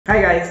Hi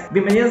guys,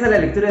 bienvenidos a la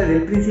lectura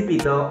del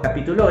Principito,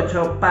 capítulo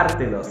 8,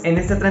 parte 2. En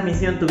esta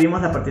transmisión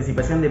tuvimos la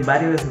participación de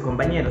varios de sus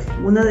compañeros.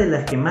 Una de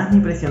las que más me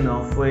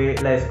impresionó fue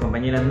la de su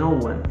compañera No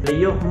One.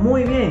 Leyó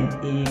muy bien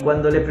y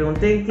cuando le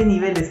pregunté en qué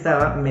nivel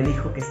estaba, me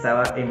dijo que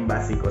estaba en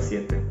básico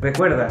 7.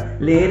 Recuerda,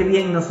 leer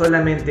bien no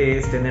solamente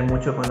es tener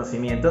mucho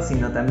conocimiento,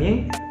 sino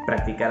también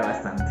practicar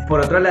bastante. Por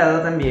otro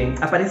lado, también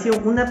apareció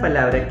una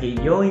palabra que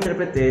yo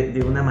interpreté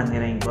de una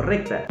manera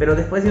incorrecta, pero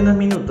después de unos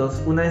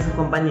minutos, una de sus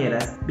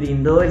compañeras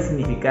brindó el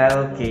significado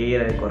que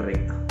era el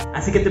correcto.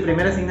 Así que tu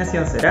primera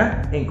asignación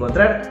será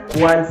encontrar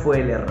cuál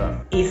fue el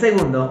error. Y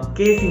segundo,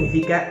 ¿qué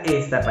significa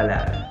esta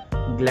palabra?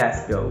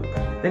 Glasgow.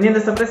 Teniendo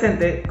esto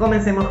presente,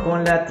 comencemos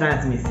con la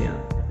transmisión.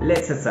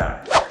 Let's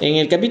start. En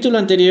el capítulo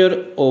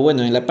anterior,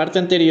 en la parte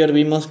anterior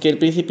vimos que el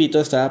Principito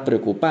estaba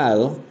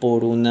preocupado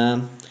por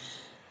una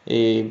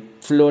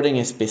flor en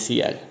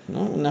especial,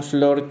 ¿no? Una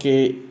flor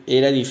que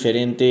era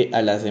diferente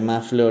a las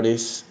demás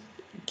flores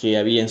que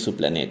había en su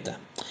planeta.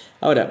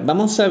 Ahora,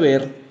 vamos a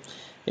ver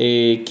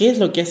qué es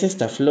lo que hace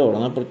esta flor,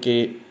 ¿no?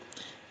 Porque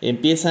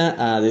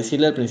empieza a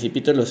decirle al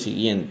Principito lo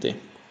siguiente.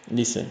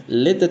 Dice,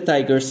 let the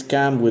tigers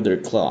come with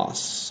their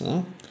claws,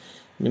 ¿no?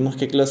 Vimos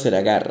que claws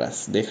era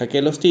garras. Deja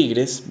que los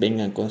tigres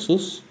vengan con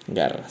sus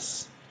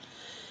garras.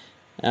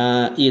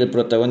 Y el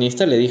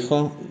protagonista le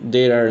dijo,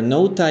 there are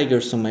no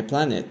tigers on my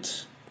planet.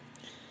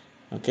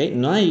 Okay,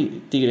 no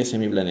hay tigres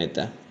en mi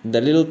planeta.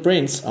 The little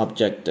prince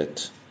objected.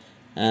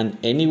 And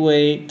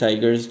anyway,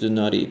 tigers do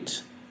not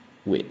eat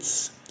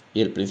wheats.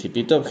 Y el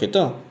Principito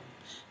objetó.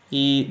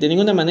 Y de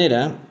ninguna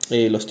manera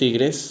los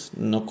tigres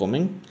no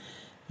comen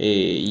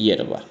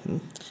hierba.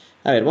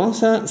 A ver,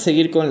 vamos a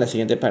seguir con la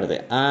siguiente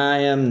parte.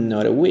 I am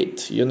not a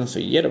wheat. Yo no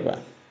soy hierba.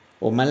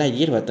 O mala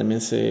hierba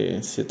también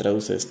se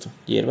traduce esto.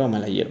 Hierba o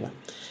mala hierba.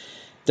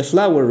 The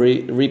flower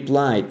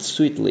replied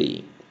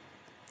sweetly.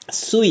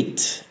 Sweet.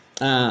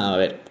 A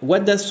ver,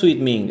 what does sweet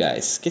mean,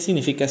 guys? ¿Qué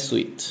significa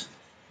sweet?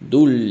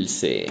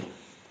 Dulce.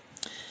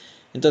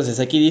 Entonces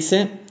aquí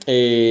dice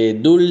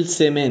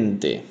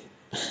dulcemente.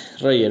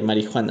 Roger,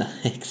 marihuana.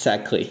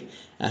 Exactly.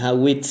 Ajá,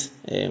 wheat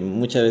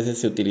muchas veces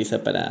se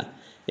utiliza para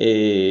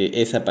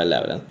esa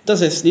palabra.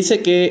 Entonces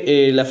dice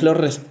que la flor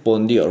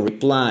respondió,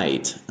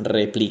 replied,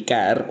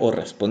 replicar o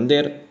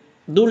responder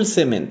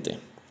dulcemente.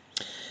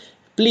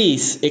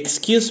 Please,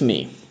 excuse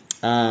me.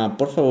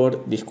 Por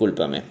favor,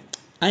 discúlpame.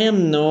 I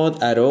am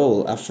not at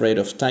all afraid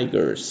of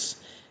tigers.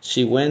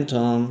 She went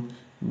on,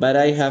 but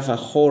I have a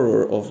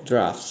horror of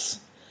drafts.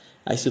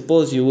 I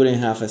suppose you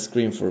wouldn't have a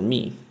scream for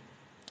me.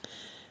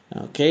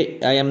 Okay,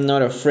 I am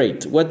not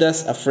afraid. What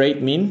does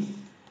afraid mean?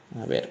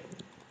 A ver,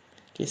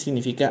 ¿qué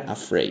significa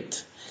afraid?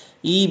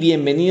 Y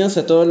bienvenidos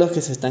a todos los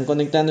que se están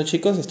conectando,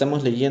 chicos.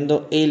 Estamos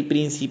leyendo El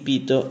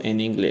Principito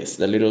en inglés,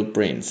 The Little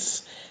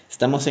Prince.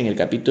 Estamos en el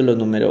capítulo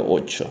número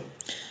 8.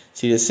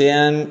 Si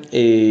desean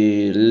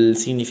el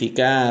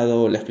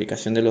significado o la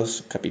explicación de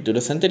los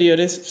capítulos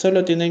anteriores,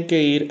 solo tienen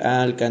que ir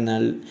al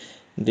canal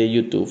de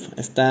YouTube.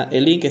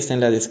 El link está en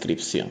la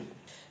descripción.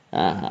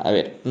 A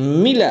ver,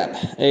 Mila,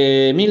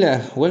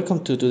 welcome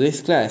to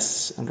today's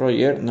class.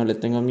 Roger, no le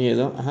tengo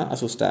miedo.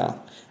 Asustado.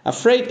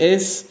 Afraid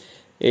es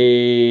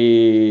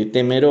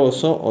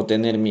temeroso o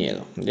tener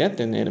miedo. ¿Ya?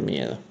 Tener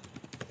miedo.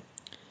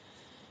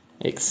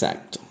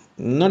 Exacto.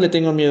 No le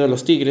tengo miedo a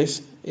los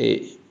tigres.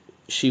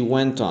 She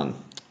went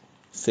on.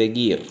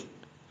 Seguir.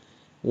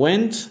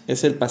 Went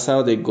es el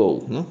pasado de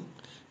go, ¿no?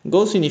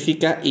 Go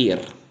significa ir.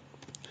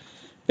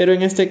 Pero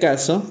en este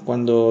caso,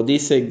 cuando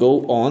dice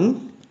go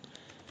on,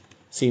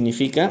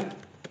 significa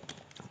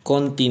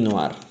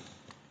continuar.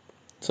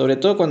 Sobre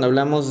todo cuando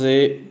hablamos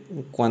de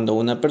cuando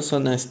una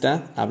persona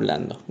está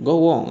hablando.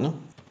 Go on, ¿no?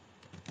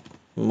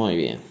 Muy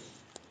bien.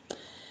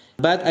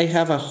 But I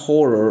have a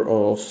horror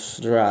of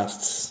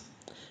drafts.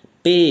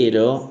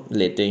 Pero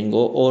le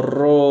tengo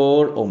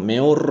horror o me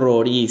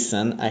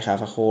horrorizan. I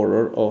have a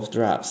horror of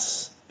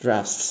drafts.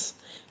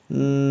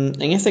 En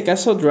este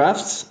caso,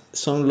 drafts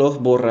son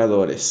los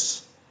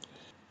borradores.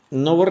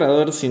 No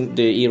borrador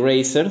de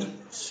eraser,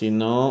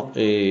 sino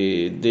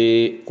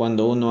de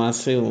cuando uno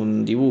hace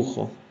un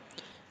dibujo.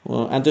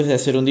 Antes de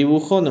hacer un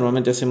dibujo,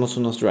 normalmente hacemos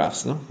unos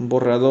drafts, ¿no? Un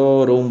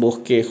borrador o un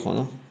bosquejo,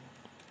 ¿no?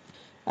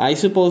 I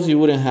suppose you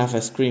wouldn't have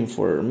a screen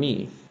for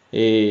me.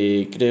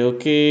 Creo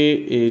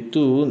que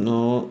tú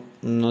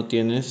no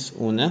tienes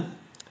una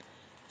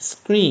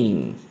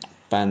screen,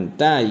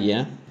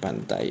 pantalla.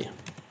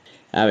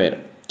 A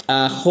ver,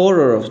 a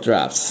horror of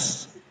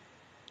drafts.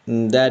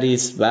 That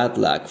is bad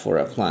luck for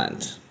a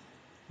plant.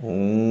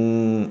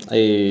 Un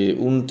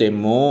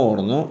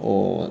temor, ¿no?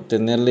 O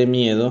tenerle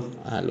miedo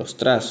a los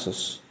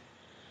trazos.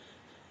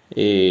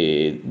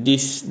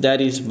 That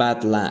is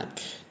bad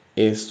luck.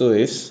 Esto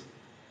es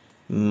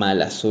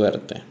mala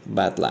suerte.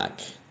 Bad luck.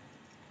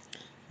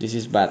 This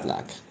is bad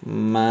luck.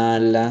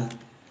 Mala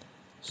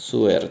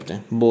suerte.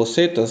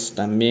 Bocetos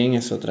también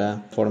es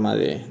otra forma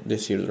de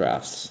decir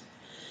drafts.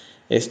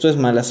 Esto es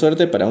mala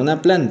suerte para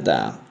una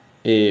planta.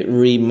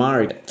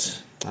 Remarked.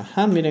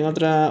 Miren,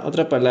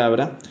 otra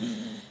palabra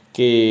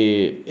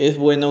que es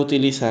bueno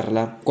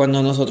utilizarla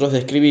cuando nosotros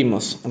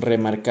describimos.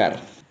 Remarcar.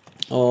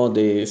 o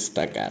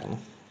destacar, ¿no?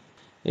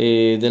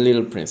 The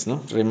Little Prince,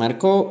 ¿no?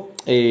 Remarcó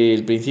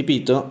el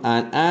Principito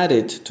and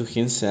added to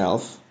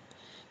himself,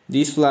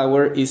 this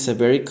flower is a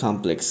very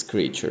complex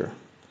creature.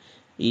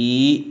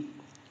 Y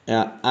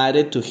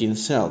added to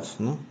himself,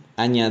 ¿no?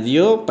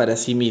 Añadió para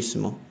sí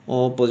mismo,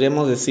 o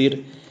podríamos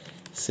decir,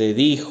 se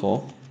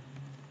dijo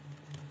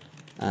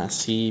a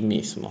sí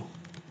mismo.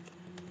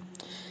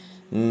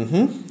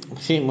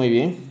 Sí, muy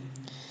bien.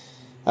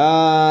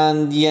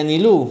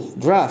 Dianilú,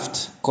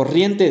 draft,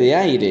 corriente de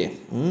aire.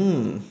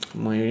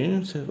 Muy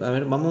bien. A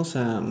ver, vamos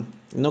a...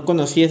 No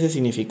conocí ese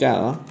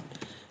significado.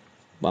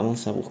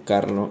 Vamos a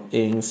buscarlo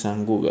en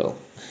San Google.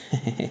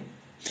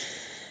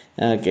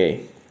 Ok.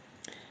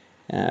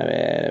 A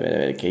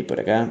ver, ¿qué hay por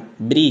acá?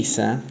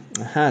 Brisa.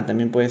 Ajá,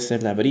 también puede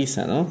ser la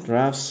brisa, ¿no?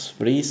 Drafts,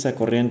 brisa,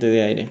 corriente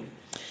de aire.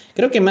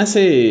 Creo que más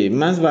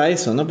va a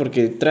eso, ¿no?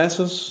 Porque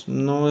trazos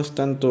no es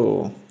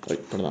tanto... Ay,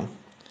 perdón.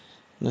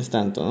 No es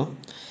tanto, ¿no?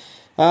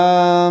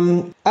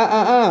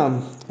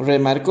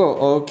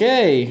 Remarcó. Ok.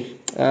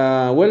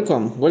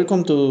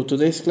 Welcome to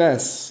today's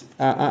class.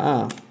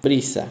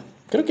 Brisa.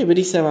 Creo que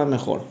brisa va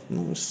mejor,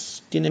 ¿no?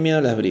 Tiene miedo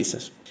a las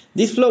brisas.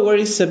 This flower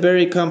is a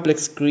very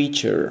complex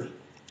creature.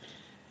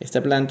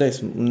 Esta planta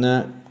es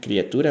una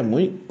criatura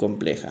muy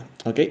compleja.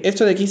 ¿Ok?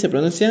 Esto de aquí se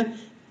pronuncia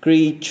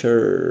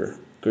creature.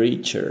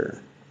 Creature.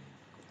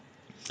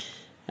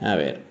 A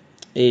ver.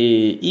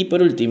 Y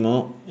por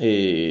último,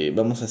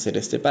 vamos a hacer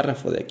este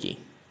párrafo de aquí.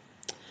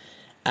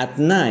 At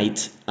night,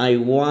 I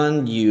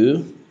want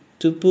you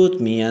to put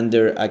me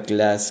under a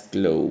glass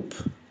globe.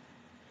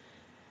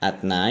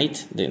 At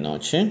night, de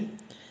noche,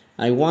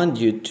 I want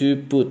you to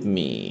put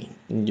me.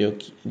 Yo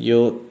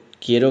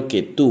quiero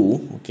que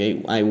tú, ok.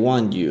 I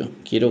want you.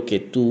 Quiero que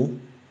tú,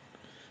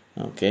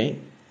 ok.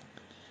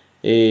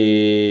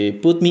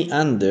 Put me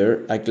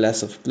under a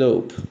glass of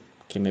globe.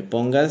 Que me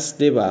pongas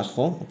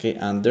debajo, ok.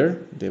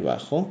 Under,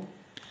 debajo.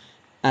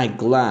 A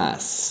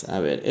glass. A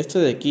ver, esto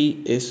de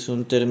aquí es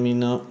un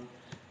término.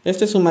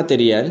 Este es un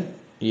material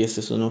y este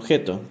es un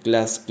objeto.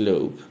 Glass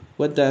globe.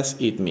 What does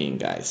it mean,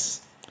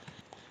 guys?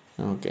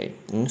 Ok,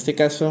 en este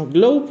caso,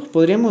 globe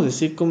podríamos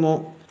decir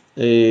como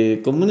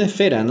una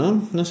esfera,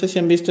 ¿no? No sé si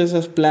han visto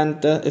esas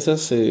plantas,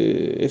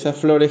 esas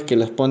flores que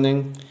las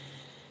ponen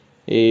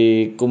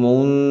como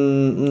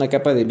una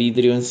capa de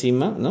vidrio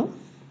encima, ¿no?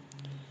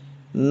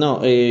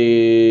 No,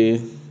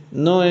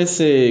 no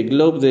es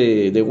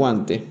globe de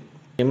guante,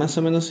 que más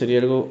o menos sería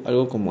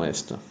algo como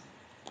esto.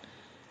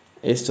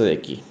 Esto de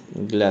aquí,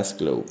 glass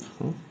globe,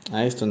 ¿no?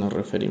 A esto nos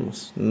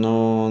referimos,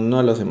 no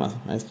a los demás,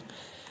 a esto.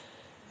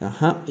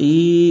 Ajá,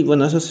 y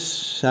bueno, eso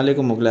sale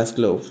como glass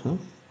globe, ¿no?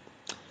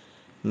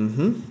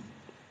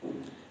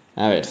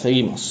 A ver,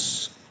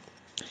 seguimos.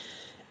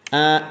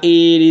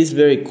 It is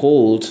very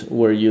cold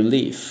where you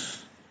live.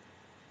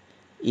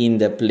 In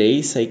the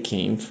place I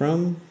came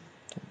from.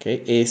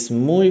 Okay. Es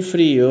muy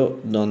frío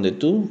donde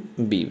tú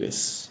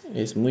vives.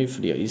 Es muy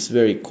frío. It's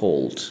very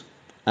cold.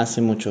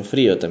 Hace mucho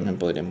frío también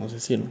podríamos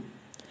decirlo.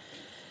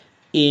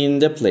 In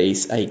the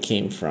place I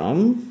came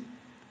from.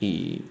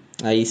 Y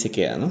ahí se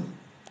queda, ¿no?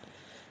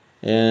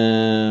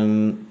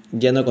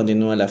 Ya no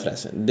continúa la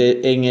frase.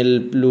 En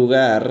el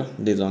lugar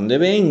de donde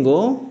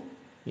vengo.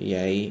 Y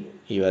ahí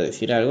iba a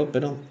decir algo,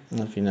 pero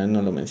al final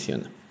no lo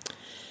menciona.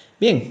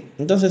 Bien,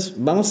 entonces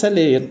vamos a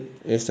leer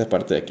esta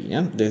parte de aquí,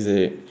 ¿ya?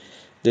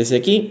 Desde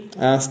aquí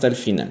hasta el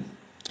final.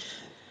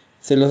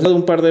 Se los doy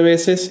un par de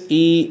veces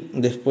y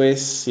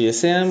después, si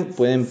desean,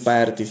 pueden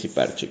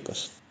participar,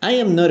 chicos.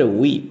 I am not a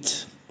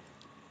wheat.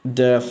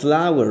 The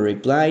flower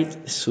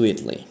replied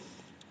sweetly.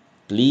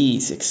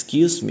 Please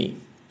excuse me.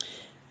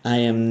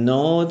 I am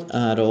not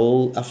at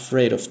all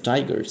afraid of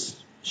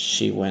tigers,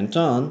 she went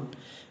on,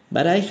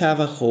 but I have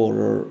a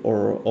horror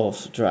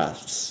of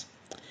drafts.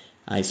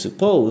 I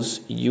suppose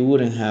you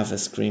wouldn't have a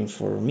scream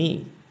for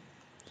me.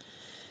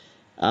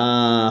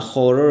 A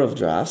horror of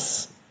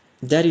drafts?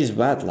 That is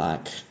bad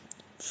luck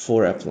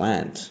for a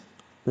plant,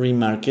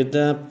 remarked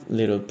the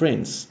little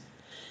prince,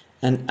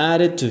 and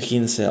added to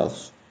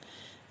himself,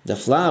 the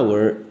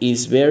flower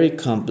is very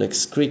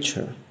complex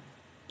creature.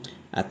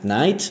 At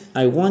night,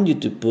 I want you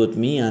to put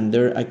me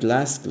under a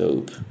glass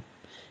globe.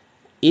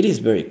 It is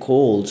very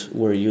cold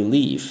where you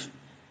live,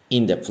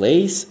 in the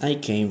place I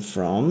came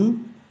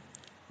from,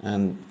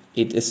 and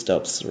it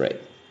stops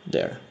right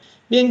there.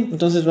 Bien,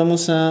 entonces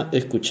vamos a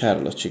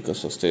escucharlos,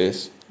 chicos, a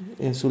ustedes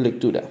en su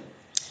lectura.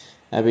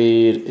 A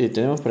ver,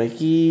 tenemos por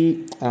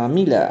aquí a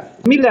Mila.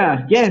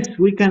 Mila, yes,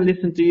 we can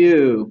listen to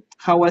you.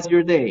 How was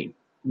your day?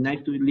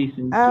 Nice to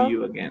listen to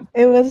you again.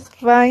 It was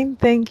fine,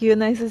 thank you.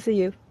 Nice to see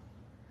you.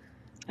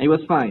 It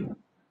was fine.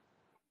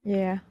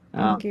 Yeah,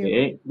 thank you.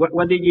 Okay.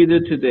 What did you do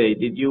today?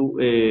 Did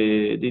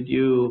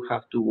you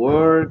have to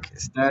work,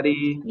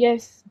 study?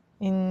 Yes,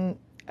 in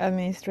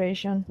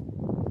administration.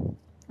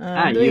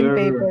 Doing You're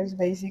papers,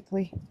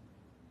 basically.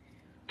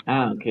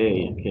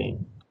 okay.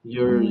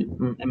 You're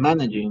Mm.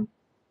 managing.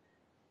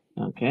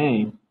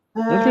 Okay.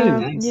 That's really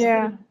nice.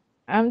 Yeah,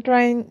 I'm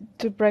trying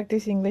to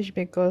practice English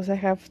because I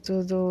have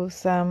to do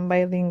some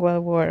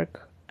bilingual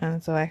work,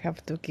 and so I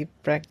have to keep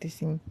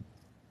practicing.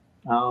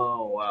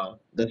 Oh, wow.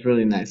 That's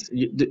really nice.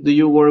 Do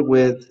you work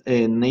with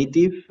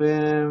native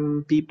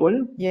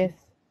people? Yes.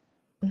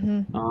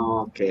 Mm-hmm.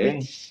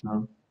 Okay. British.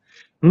 Oh.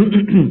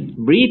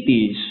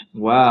 British.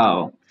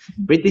 Wow.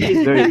 British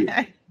is very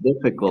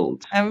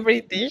difficult. I'm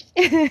British.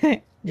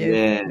 Yes,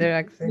 Yeah. their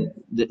accent.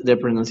 The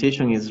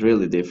pronunciation is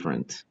really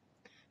different.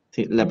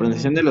 Sí, la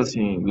pronunciación Mm, de los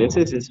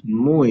ingleses es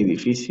muy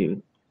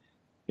difícil.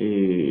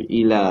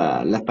 Y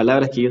las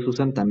palabras que ellos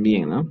usan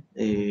también, ¿no?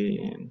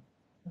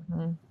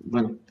 mhm.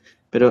 Bueno,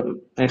 pero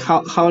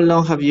how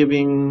long have you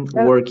been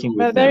But working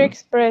with but very them?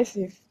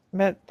 expressive.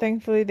 But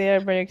thankfully they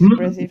are very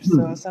expressive,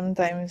 so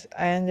sometimes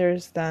I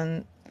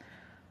understand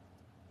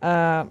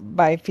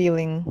by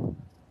feeling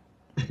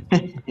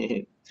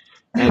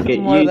Okay,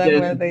 more than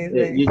what they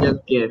say. you just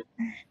guess,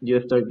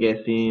 you start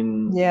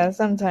guessing. Yeah,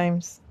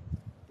 sometimes.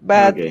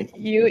 But Okay, that's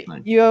you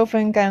nice. you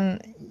often can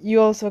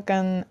you also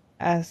can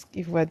ask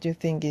if what you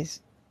think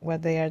is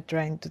what they are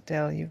trying to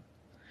tell you.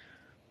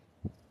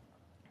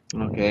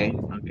 Okay,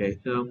 okay.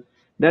 So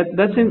that's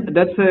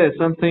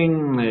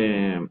something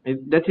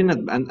that's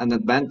an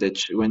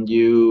advantage when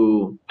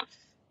you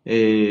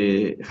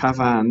have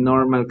a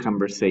normal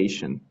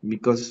conversation,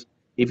 because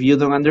if you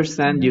don't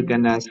understand, you Mhm.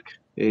 can ask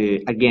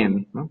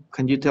again. No?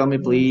 Can you tell me,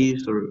 Yes.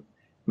 please? Or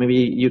maybe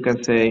you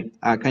can say,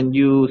 can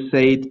you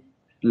say it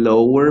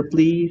lower,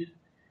 please?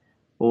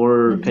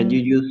 Or Hmm. can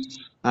you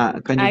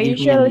I give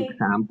me an usually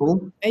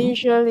example?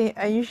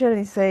 I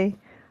usually say,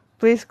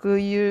 please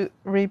could you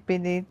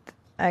repeat it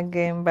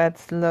again but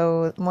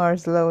more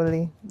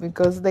slowly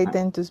because they Uh,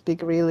 tend to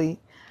speak really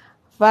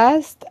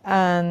fast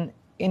and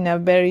in a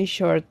very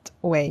short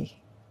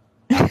way.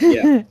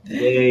 yeah,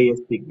 they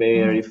speak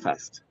very Mhm.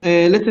 fast.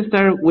 Let's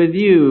start with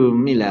you,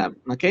 Mila.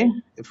 Okay,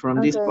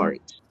 from this Okay.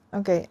 part.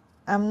 Okay.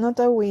 I'm not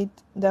a wheat,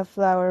 the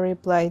flower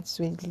replied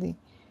sweetly.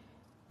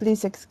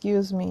 Please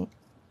excuse me.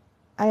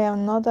 I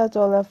am not at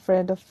all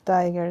afraid of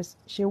tigers,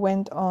 she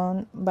went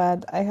on,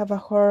 but I have a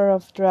horror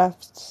of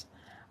draughts.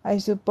 I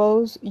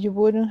suppose you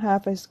wouldn't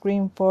have a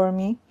scream for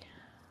me.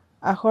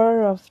 A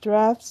horror of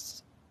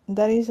draughts?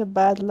 That is a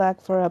bad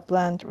luck for a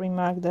plant,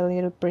 remarked the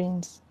little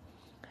prince,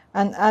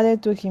 and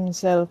added to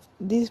himself,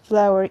 this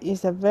flower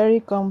is a very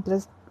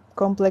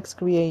complex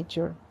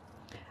creature.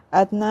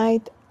 At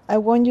night I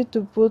want you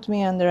to put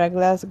me under a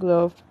glass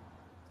glove.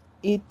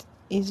 It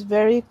is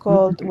very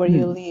cold where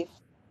you live,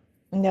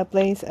 in the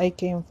place I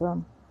came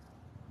from.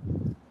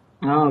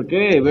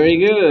 Okay, very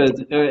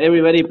good.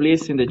 Everybody,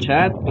 please in the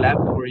chat, clap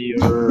for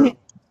your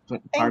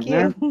Thank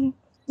partner. you.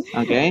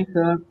 Okay,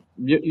 so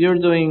you're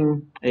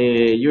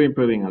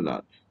improving a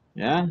lot.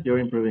 Yeah, you're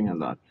improving a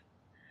lot.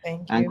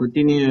 Thank And you.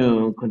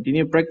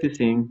 continue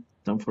practicing.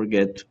 Don't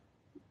forget,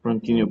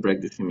 continue Okay.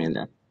 practicing,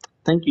 Mela.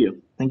 Thank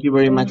you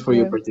very much Thank for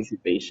your you.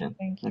 participation.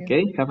 Thank you.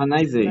 Okay, have a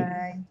nice day.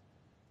 Bye.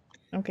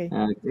 Okay.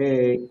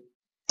 Okay,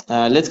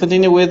 let's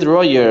continue with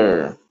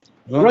Roger.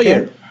 Okay,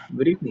 Roger,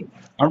 good evening.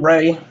 I'm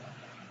ready.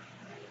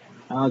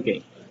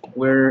 Okay,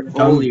 we're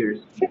all Um, ears.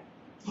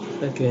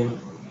 okay.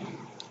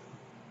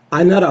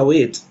 I know a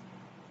wheat.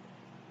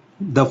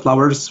 The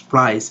flowers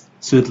flies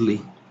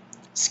sweetly.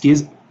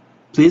 Excuse,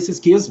 please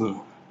excuse me.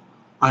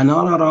 I'm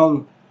not at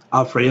all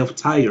afraid of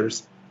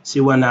tigers.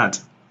 She went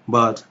not,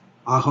 but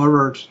I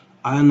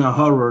am a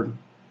horror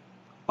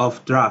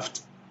of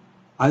draft.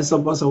 I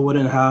suppose I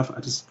wouldn't have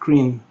a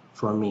screen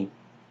for me.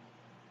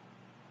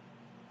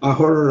 A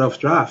horror of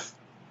draft.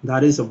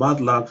 That is a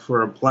bad luck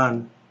for a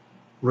plant.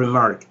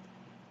 Remark.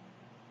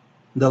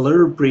 The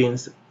little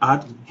prince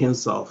added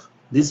himself.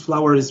 This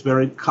flower is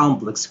very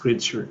complex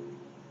creature.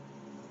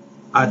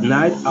 At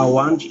night I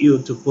want you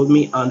to put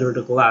me under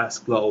the glass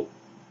globe.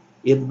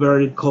 It's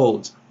very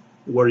cold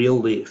where you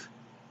live,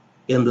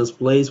 in this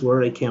place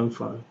where I came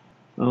from.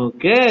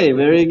 Okay,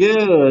 very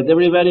good.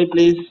 Everybody,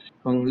 please,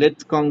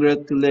 let's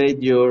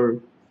congratulate your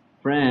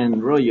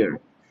friend Roger.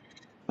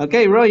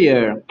 Okay,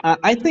 Roger.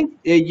 I think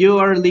you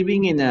are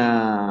living in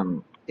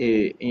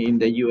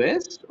the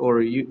U.S.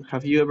 or you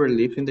have you ever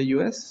lived in the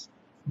U.S.?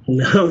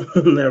 No,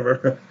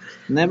 never.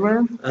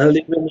 Never. I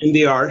live in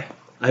the R.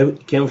 I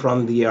came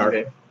from the R.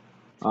 Okay.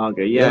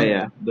 Okay. Yeah, Yeah,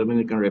 yeah.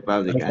 Dominican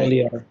Republic. I'm from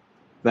the R.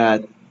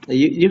 But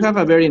you have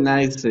a very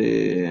nice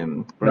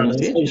pronunciation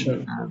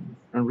Pronunciation.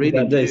 and That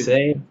reading they too.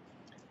 say.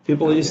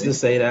 People used Okay. to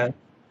say that.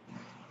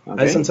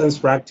 I Okay. sometimes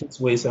practice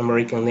with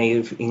American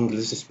native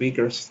English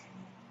speakers.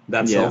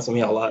 That Yeah. helps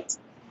me a lot.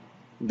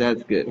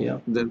 That's good. Yeah.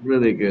 That's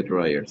really good,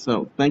 Roger.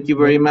 So thank you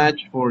very Mhm.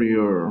 much for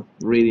your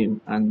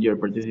reading and your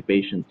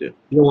participation too.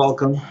 You're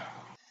welcome.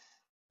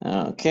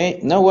 Okay,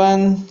 no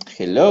one.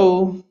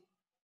 Hello.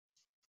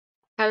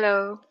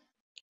 Hello.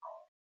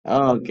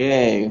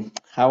 Okay,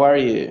 how are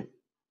you?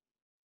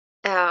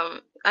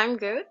 I'm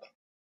good.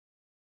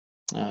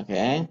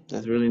 Okay,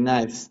 that's really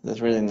nice.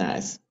 That's really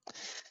nice.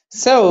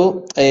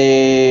 So,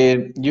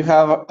 you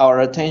have our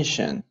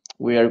attention.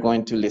 We are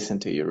going to listen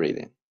to you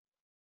reading.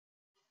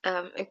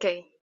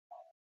 Okay.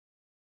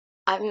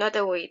 I'm not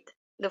a weed,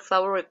 the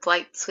flower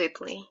replied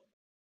sweetly.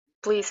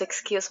 Please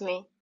excuse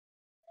me.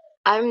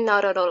 I'm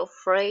not at all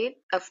afraid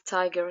of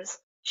tigers,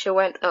 she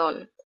went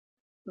on,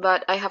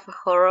 but I have a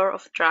horror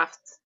of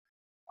draughts.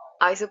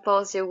 I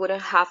suppose you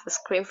wouldn't have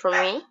screamed for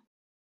me?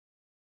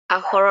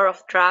 A horror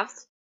of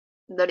drafts,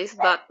 that is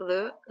bad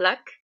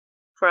luck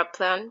for a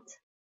plant,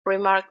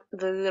 remarked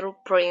the little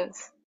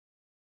prince,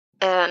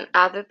 and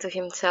added to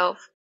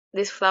himself,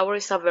 this flower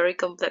is a very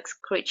complex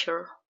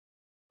creature.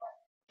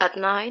 At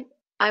night,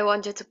 I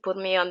want you to put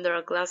me under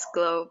a glass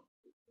globe.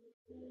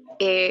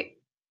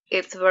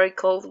 It's very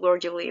cold where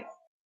you live,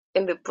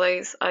 in the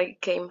place I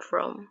came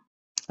from.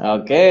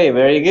 Okay,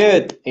 very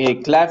good.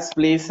 Claps,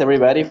 please,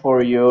 everybody,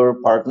 for your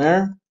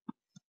partner.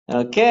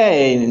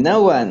 Okay,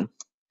 no one.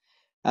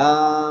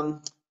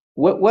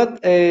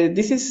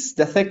 This is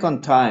the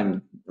second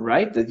time,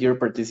 right, that you're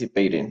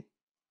participating?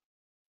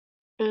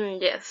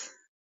 Yes,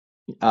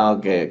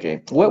 Okay,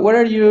 okay. Where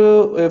are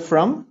you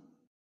from?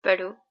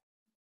 Peru.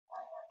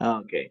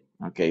 Okay,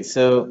 okay.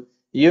 So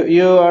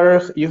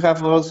you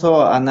have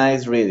also a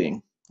nice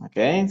reading.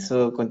 Okay,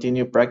 so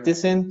continue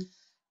practicing.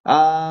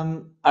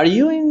 Are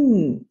you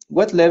in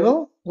what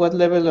level? What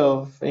level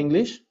of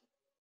English?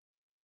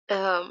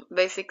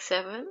 Basic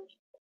 7.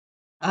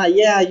 Ah,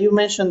 yeah, you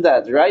mentioned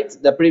that, right?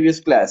 The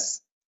previous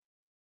class.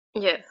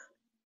 Yes.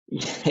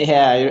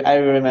 Yeah, I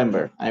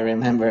remember. I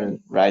remember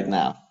right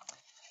now.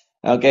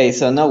 Okay,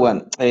 so no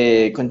one.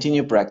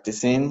 Continue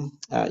practicing.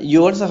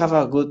 You also have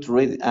a good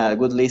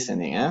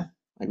listening, huh?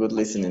 A good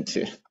listening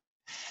too.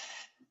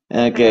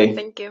 Okay,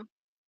 Thank you.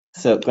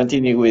 so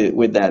continue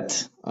with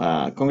that.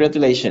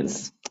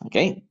 Congratulations.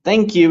 Okay,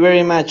 thank you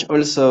very much.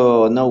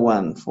 Also, no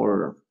one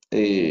for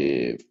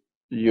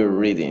your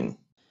reading.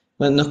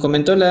 Bueno, nos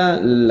comentó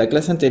la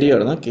clase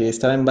anterior, ¿no? Que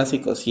estaba en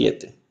básico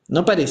 7.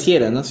 No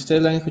pareciera, ¿no? Si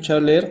ustedes la han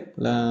escuchado leer,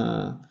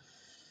 la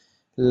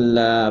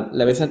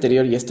vez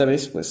anterior y esta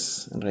vez,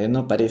 pues en realidad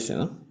no parece,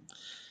 ¿no?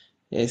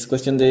 Es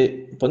cuestión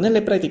de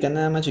ponerle práctica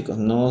nada más, chicos.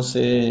 No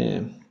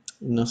se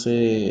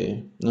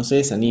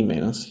desanime,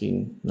 ¿no?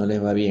 Si no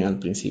les va bien al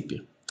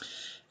principio.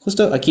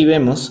 Justo aquí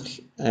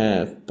vemos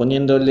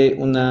poniéndole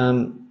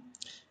una...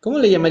 ¿Cómo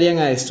le llamarían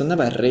a esto? Una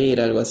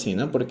barrera, algo así,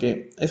 ¿no?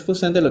 Porque es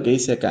justamente lo que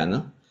dice acá,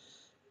 ¿no?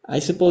 I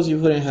suppose you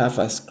wouldn't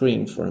have a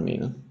screen for me,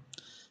 ¿no?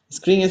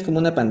 Screen es como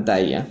una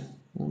pantalla,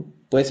 ¿no?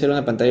 Puede ser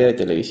una pantalla de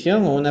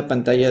televisión o una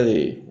pantalla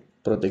de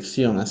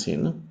protección, así,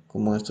 ¿no?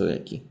 Como esto de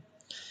aquí.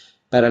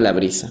 Para la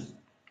brisa.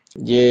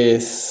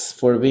 Yes,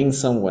 for being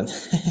someone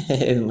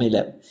in my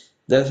lab.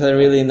 That's a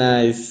really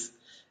nice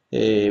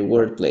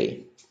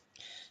wordplay.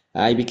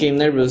 I became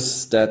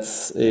nervous.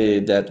 That's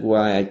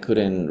why I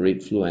couldn't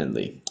read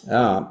fluently.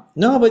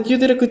 No, but you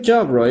did a good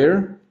job,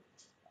 Royer.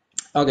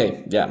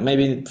 Okay, yeah,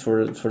 maybe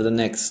for the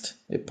next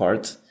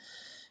part,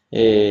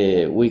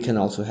 we can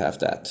also have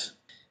that.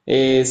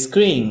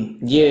 Scream,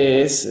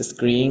 yes,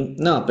 scream.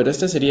 No, pero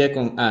esta sería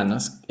con A, ¿no?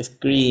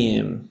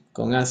 Scream.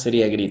 Con A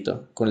sería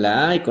grito. Con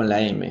la A y con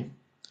la M.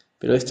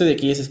 Pero esto de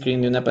aquí es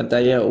screen de una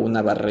pantalla o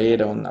una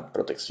barrera, una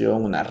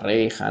protección, una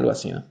reja, algo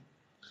así, ¿no?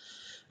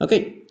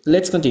 Okay,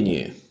 let's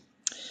continue.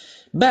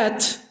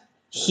 But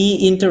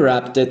he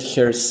interrupted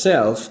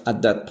herself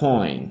at that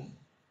point.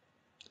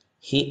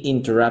 He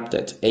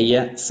interrupted.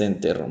 Ella se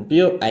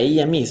interrumpió a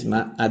ella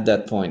misma at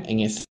that point. En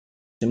ese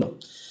momento.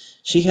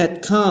 She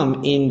had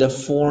come in the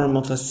form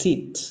of a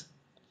seed.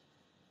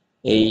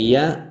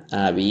 Ella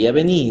había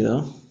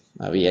venido,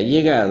 había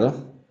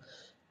llegado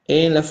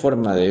en la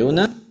forma de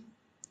una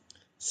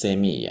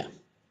semilla.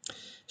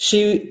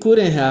 She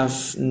couldn't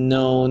have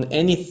known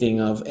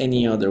anything of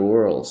any other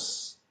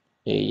worlds.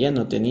 Ella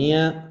no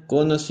tenía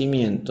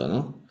conocimiento,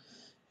 ¿no?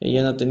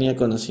 Ella no tenía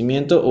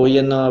conocimiento o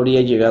ella no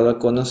habría llegado a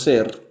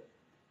conocer,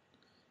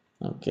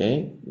 ¿ok?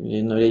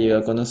 Ella no habría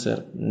llegado a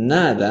conocer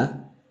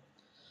nada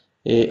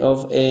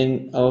of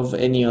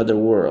any other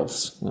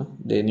worlds, ¿no?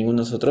 De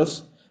ningunos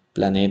otros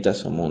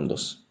planetas o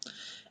mundos.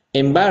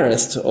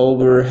 Embarrassed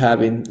over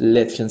having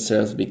let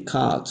himself be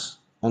caught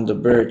on the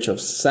verge of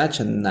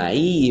such a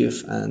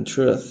naive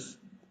untruth.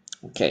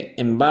 Okay,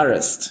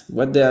 embarrassed.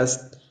 What does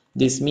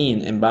this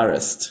mean,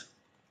 embarrassed?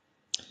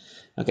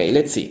 Okay,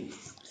 let's see.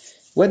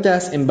 What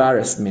does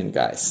embarrassed mean,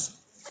 guys?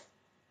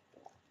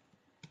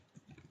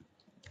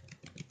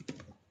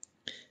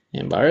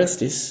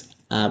 Embarrassed is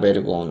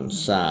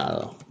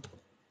avergonzado.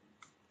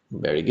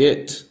 Very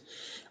good.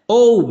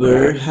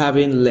 Over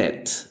having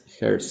let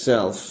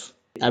herself.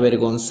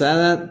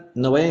 Avergonzada,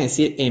 no vayan a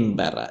decir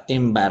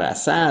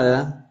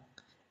embarazada,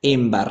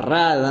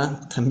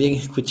 embarrada. También he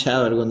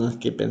escuchado algunos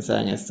que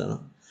pensaban esto,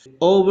 ¿no?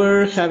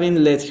 Over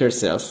having let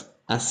herself.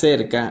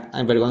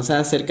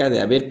 Avergonzada acerca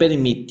de haber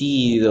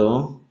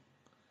permitido,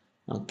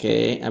 ok,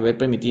 haber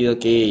permitido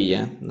que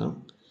ella,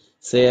 ¿no?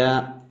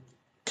 Sea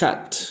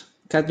cut.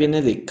 Cut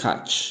viene de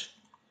catch.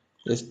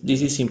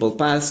 This is simple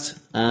past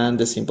and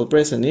the simple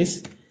present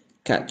is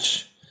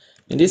catch.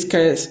 In this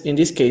case,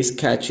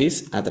 catch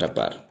is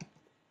atrapar.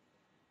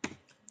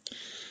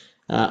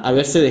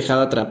 Haberse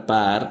dejado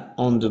atrapar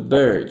on the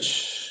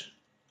verge.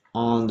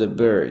 On the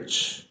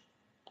verge.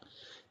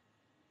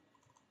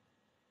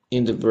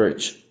 In the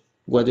verge.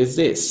 What is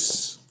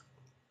this?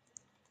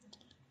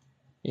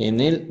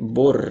 En el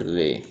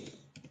borde.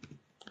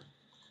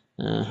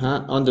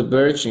 On the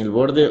verge, en el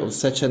borde of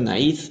such a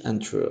naive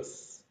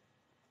untruth.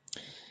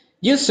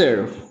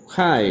 User,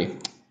 hi.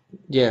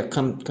 Yeah,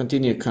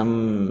 continue.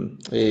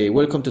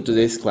 Welcome to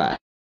today's class.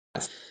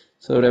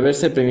 Sobre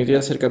haberse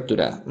permitido ser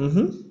capturada.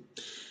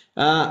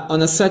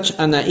 On a such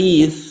a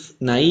naive,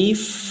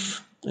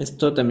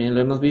 esto también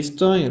lo hemos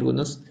visto en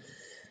algunos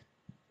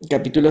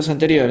capítulos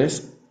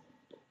anteriores.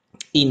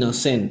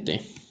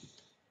 Inocente.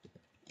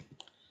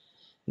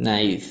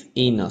 Naive,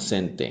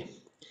 inocente.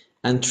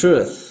 And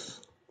truth.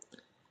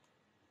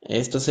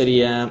 Esto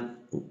sería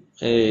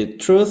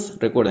truth,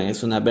 recuerden,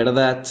 es una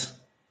verdad.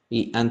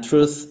 Y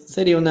untruth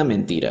sería una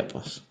mentira,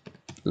 pues.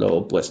 Lo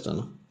opuesto,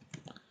 ¿no?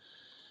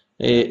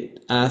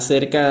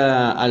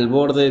 Acerca al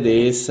borde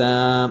de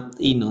esa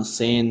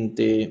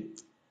inocente,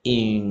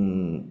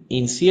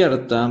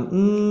 incierta,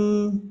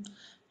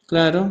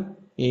 claro,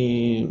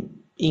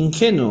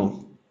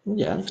 ingenuo,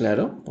 ya,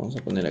 claro, vamos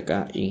a poner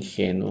acá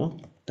ingenuo,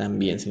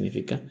 también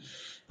significa,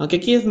 aunque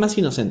aquí es más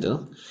inocente,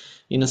 ¿no?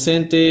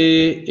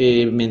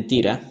 Inocente,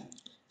 mentira.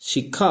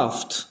 She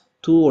coughed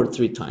 2 or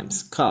 3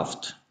 times,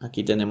 coughed,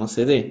 aquí tenemos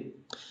ed.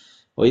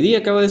 Hoy día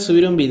acabo de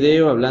subir un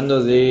video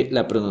hablando de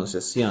la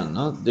pronunciación,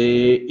 ¿no?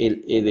 De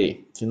el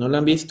ed. Si no lo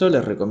han visto,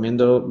 les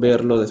recomiendo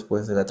verlo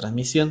después de la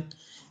transmisión.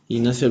 Y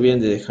no se olviden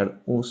de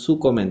dejar su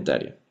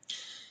comentario.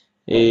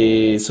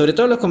 Sobre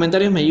todo los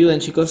comentarios me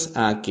ayudan, chicos,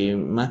 a que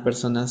más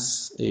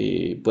personas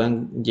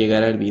puedan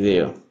llegar al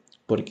video.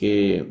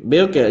 Porque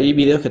veo que hay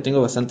videos que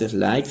tengo bastantes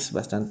likes,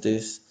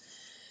 bastantes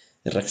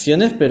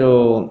reacciones,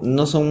 pero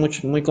no son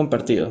muy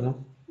compartidos,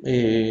 ¿no?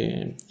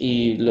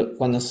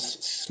 Cuando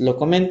lo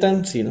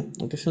comentan, sí, ¿no?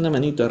 Aunque sea una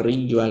manito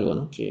arriba o algo,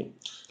 ¿no? Que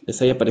les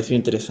haya parecido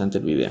interesante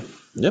el video,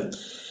 ¿ya?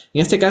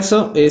 En este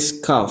caso es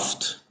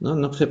coughed, ¿no?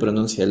 No se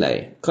pronuncia la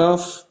E.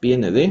 Cough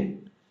viene de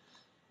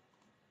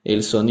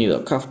el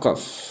sonido cough, cough,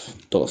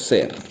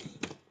 toser.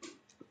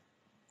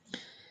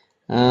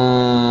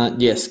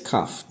 Yes,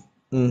 cough.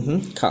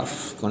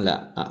 Cough con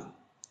la A.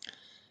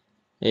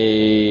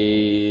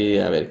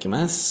 A ver, ¿qué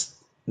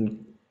más?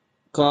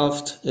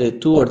 Coughed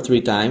 2 or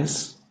 3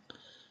 times.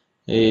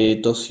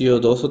 Tosió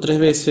 2 o 3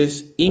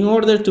 veces. In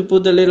order to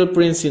put the little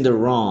prince in the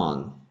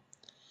wrong.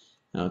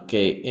 Ok,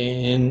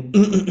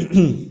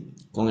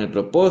 con el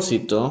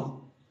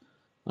propósito.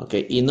 Ok,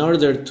 in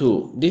order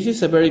to. This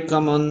is a very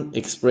common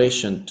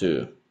expression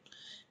too.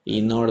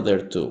 In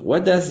order to.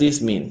 What does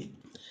this mean?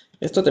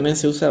 Esto también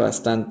se usa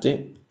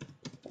bastante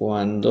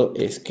cuando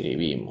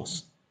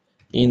escribimos.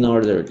 In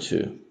order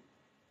to.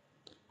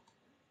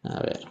 A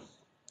ver.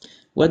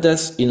 What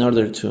does in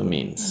order to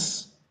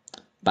means?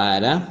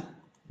 Para.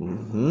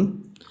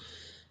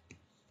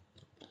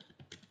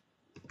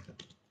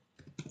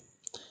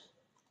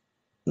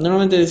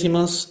 Normalmente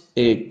decimos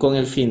con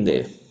el fin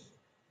de.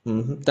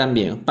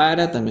 También.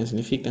 Para también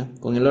significa.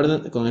 Con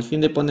el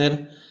fin de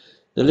poner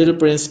the little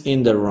prince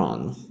in the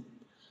wrong.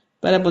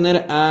 Para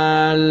poner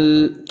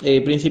al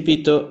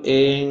Principito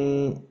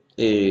en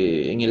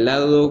el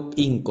lado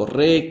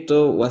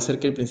incorrecto o hacer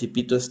que el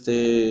Principito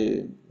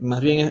esté,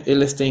 más bien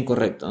él esté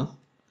incorrecto, ¿no?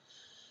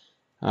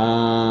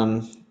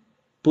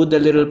 Put the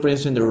little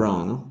prince in the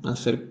wrong, ¿no?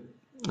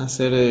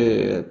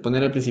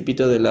 Poner al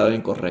Principito del lado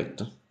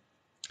incorrecto.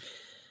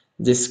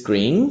 The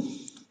screen,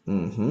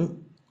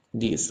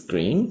 the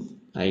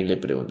screen, ahí le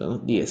pregunto, ¿no?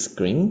 The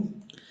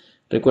screen.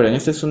 Recuerden,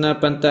 esta es una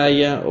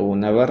pantalla o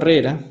una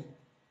barrera.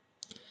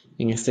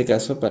 En este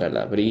caso para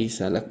la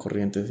brisa, las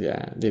corrientes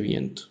de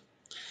viento.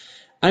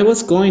 I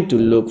was going to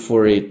look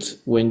for it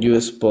when you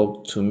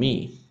spoke to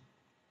me.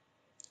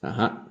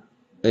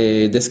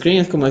 The screen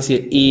es como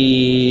decir,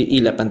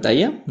 y la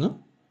pantalla,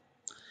 ¿no?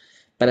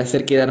 Para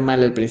hacer quedar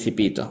mal al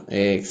Principito.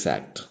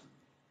 Exacto.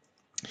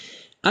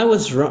 I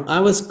was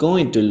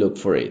going to look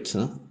for it,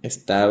 ¿no?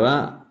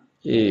 Estaba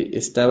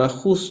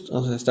justo,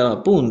 o sea, estaba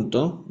a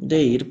punto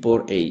de ir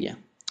por ella.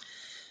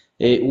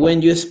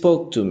 When you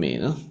spoke to me,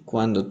 ¿no?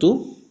 Cuando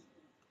tú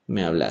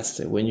me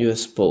hablaste. When you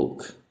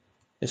spoke.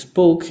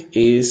 Spoke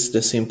is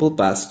the simple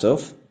past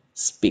of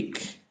speak.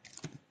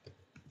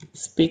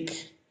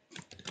 Speak,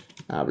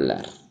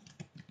 hablar.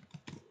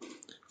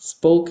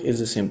 Spoke is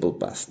the simple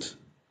past.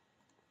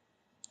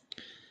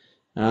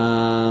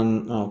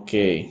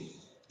 Okay.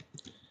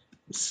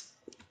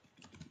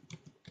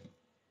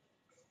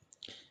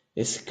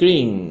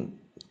 Scream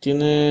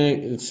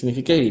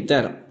significa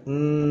gritar.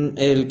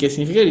 El que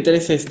significa gritar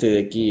es este de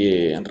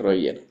aquí,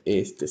 Roger.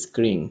 Este,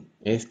 scream.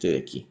 Este de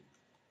aquí.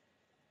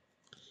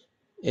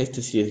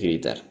 Este sí es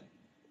gritar.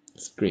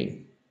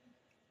 Scream.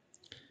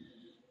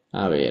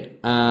 A ver.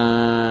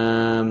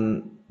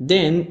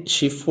 Then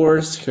she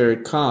forced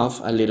her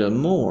cough a little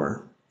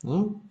more,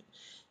 ¿no?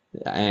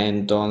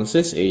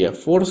 Entonces ella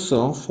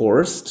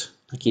forced.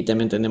 Aquí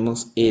también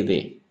tenemos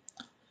ed.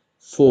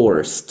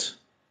 Forced.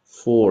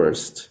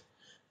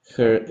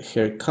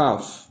 Her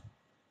cough.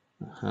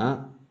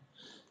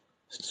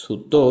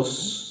 Su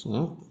tos,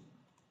 ¿no?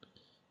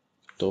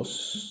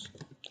 Tos.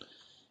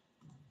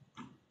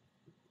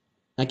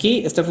 Aquí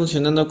está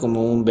funcionando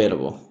como un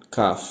verbo,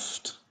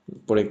 coughed,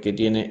 porque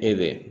tiene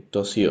ed,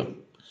 tosió.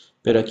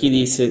 Pero aquí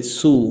dice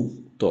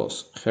su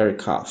tos, her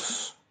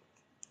cough.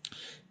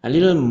 A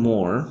little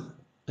more,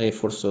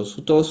 forzó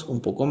su tos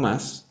un poco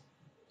más.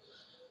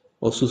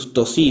 o su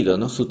tosido,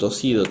 ¿no? Su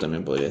tosido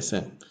también podría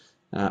ser.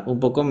 Un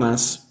poco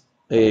más,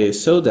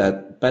 so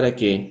that, para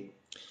que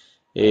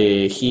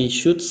he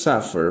should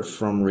suffer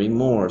from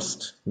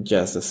remorse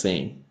just the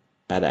same.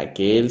 Para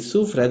que él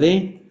sufra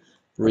de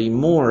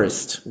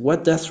remorse.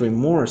 What does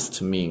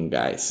remorse mean,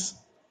 guys?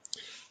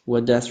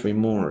 What does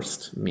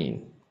remorse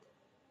mean?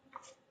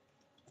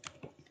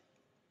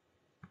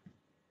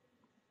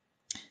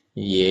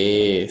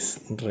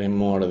 Yes,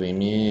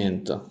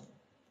 remordimiento.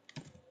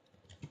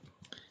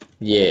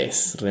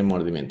 Yes,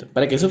 remordimiento.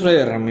 Para que sufra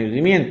de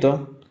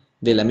remordimiento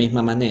de la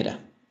misma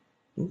manera.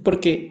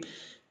 Porque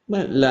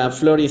bueno, la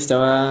Flori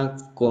estaba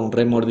con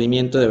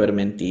remordimiento de haber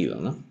mentido,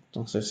 ¿no?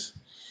 Entonces,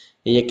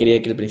 ella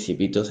quería que el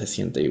Principito se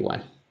sienta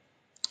igual.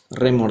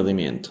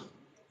 Remordimiento.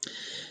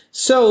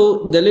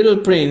 So, the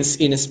little prince,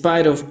 in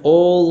spite of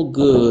all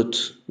good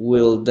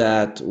will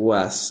that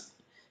was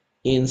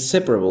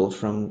inseparable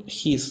from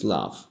his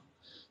love.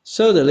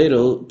 So, the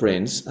little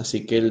prince,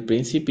 así que el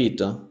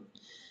Principito,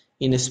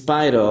 in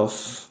spite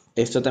of,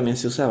 esto también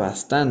se usa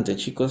bastante,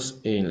 chicos,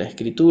 en la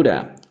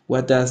escritura.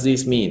 What does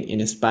this mean?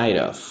 In spite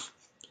of.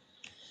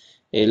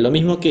 Lo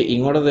mismo que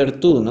in order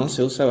to, ¿no?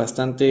 Se usa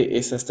bastante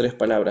esas tres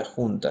palabras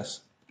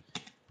juntas.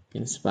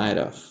 In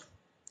spite of.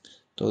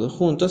 Todo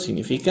junto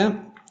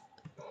significa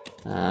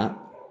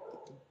a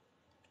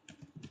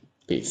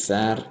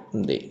pesar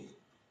de.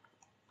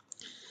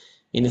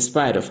 In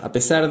spite of, a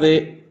pesar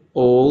de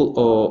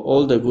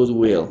all the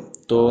goodwill,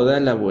 toda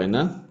la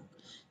buena.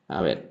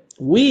 A ver,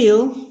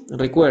 will,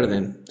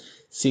 recuerden,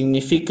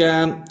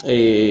 significa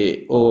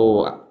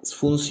o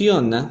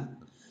funciona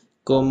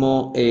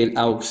como el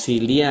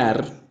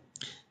auxiliar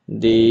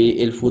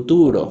del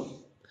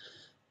futuro,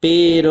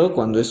 pero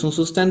cuando es un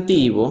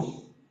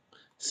sustantivo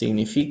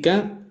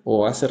significa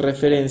o hace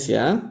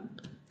referencia a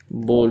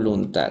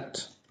voluntad.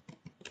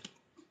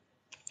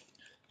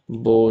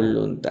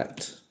 Voluntad.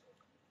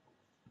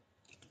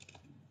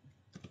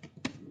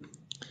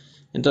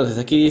 Entonces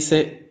aquí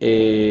dice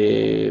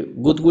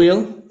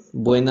goodwill,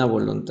 buena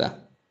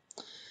voluntad.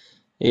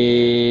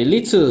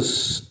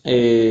 Let's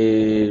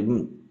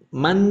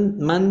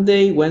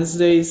Monday,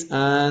 Wednesdays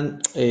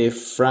and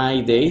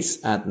Fridays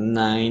at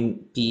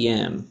 9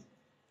 p.m.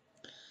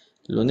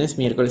 Lunes,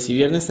 miércoles y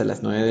viernes a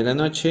las 9 de la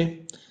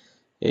noche.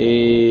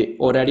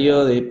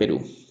 Horario de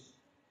Perú.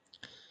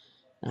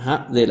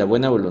 Ajá, de la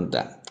buena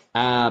voluntad.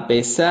 A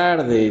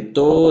pesar de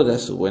toda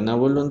su buena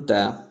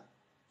voluntad,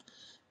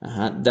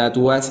 that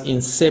was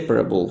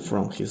inseparable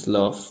from his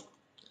love,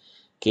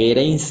 que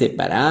era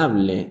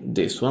inseparable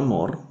de su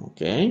amor,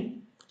 ¿ok?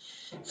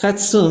 Had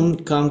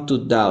soon come to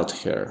doubt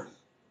her.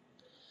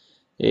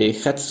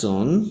 Had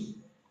soon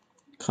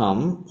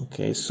come,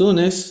 ok, soon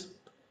es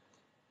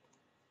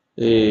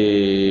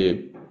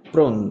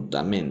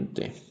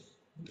prontamente,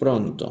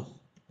 pronto.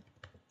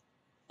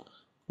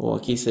 O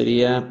aquí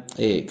sería,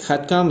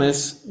 had come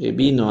es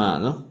vino a,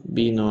 ¿no?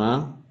 Vino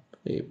a,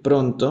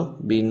 pronto,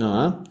 vino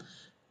a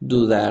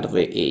dudar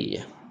de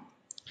ella.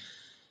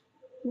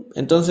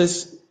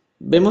 Entonces,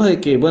 vemos de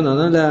que, bueno,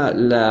 ¿no?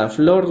 La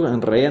flor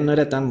en realidad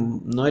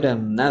no era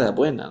nada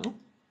buena, ¿no?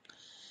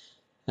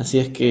 Así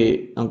es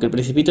que, aunque el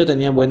Principito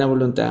tenía buena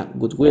voluntad,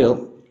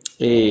 goodwill,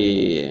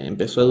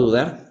 empezó a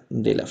dudar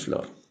de la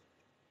flor.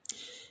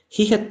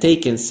 He had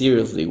taken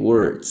seriously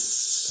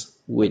words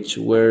which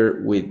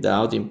were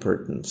without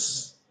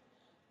importance,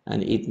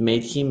 and it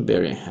made him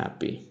very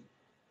unhappy.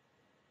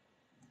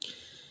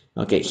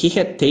 Okay, he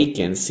had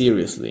taken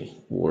seriously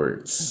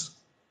words.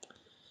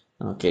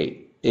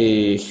 Okay,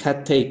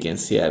 had taken,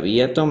 se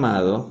había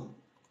tomado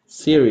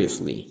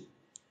seriously.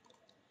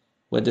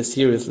 What does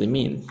seriously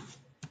mean?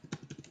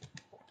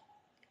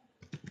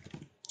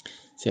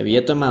 Se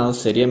había tomado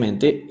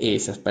seriamente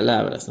esas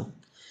palabras, ¿no?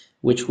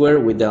 Which were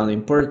without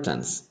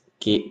importance,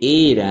 que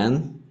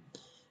eran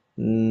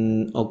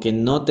o que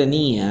no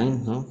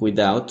tenían, ¿no?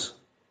 Without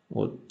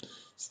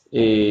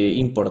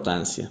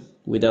importancia.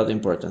 Without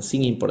importance,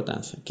 sin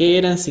importancia. Que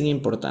eran sin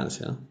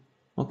importancia, ¿no?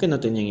 O que no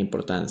tenían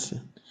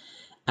importancia.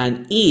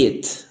 And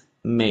it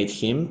made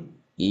him,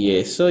 y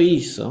eso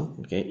hizo,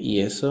 ¿okay? Y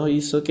eso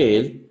hizo que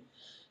él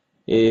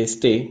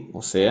esté,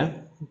 o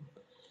sea,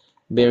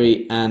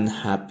 very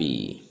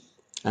unhappy.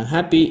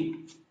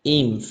 Unhappy,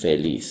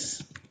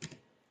 infeliz.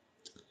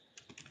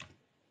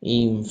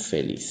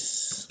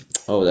 Infeliz.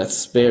 Oh,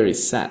 that's very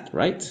sad,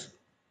 right?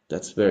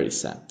 That's very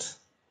sad.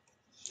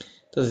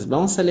 Entonces,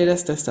 vamos a leer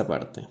hasta esta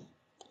parte.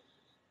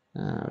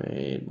 A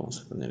ver,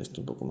 vamos a poner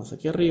esto un poco más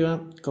aquí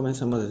arriba.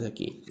 Comenzamos desde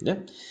aquí,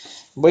 ¿ya?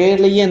 Voy a ir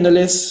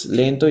leyéndoles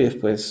lento y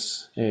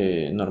después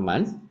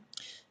normal.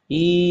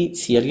 Y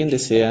si alguien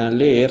desea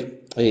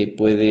leer,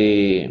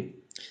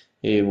 puede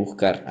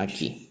buscar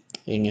aquí,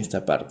 en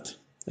esta parte.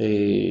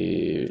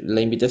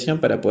 La invitación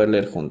para poder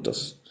leer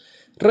juntos.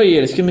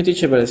 Roger, excuse me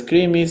teacher, but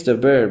scream is the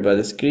verb,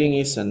 but scream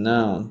is a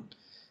noun.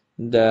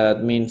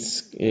 That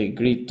means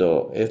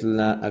grito, es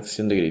la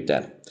acción de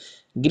gritar.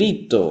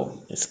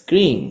 Grito,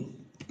 scream.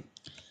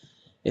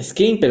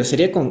 Scream, pero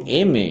sería con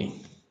M.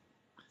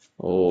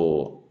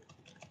 O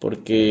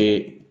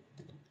porque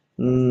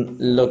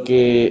lo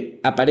que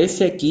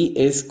aparece aquí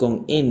es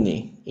con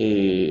N.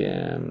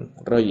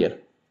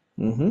 Roger.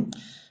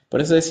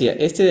 Por eso decía,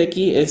 este de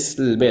aquí es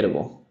el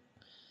verbo.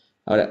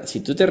 Ahora, si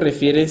tú te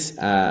refieres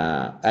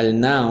al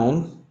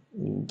noun,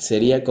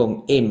 sería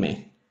con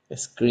M.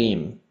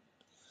 Scream.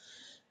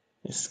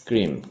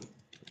 Scream.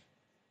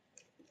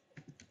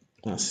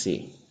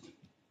 Así.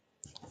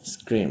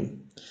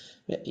 Scream.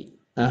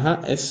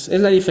 Ajá, es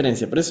la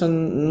diferencia. Por eso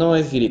no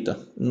es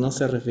grito. No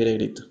se refiere a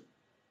grito.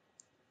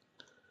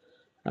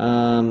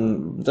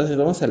 Entonces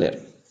vamos a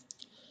leer.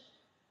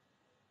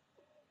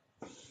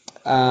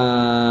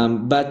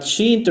 But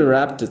she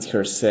interrupted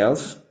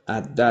herself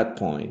at that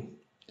point.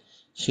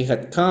 She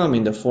had come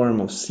in the form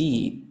of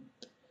seed.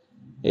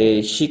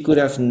 She could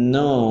have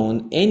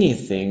known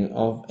anything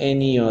of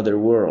any other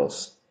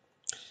worlds.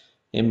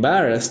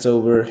 Embarrassed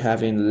over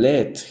having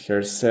let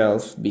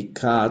herself be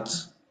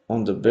caught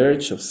on the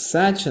verge of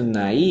such a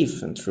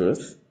naive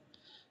untruth,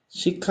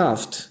 she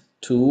coughed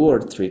 2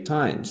 or 3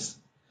 times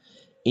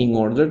in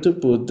order to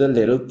put the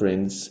little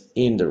prince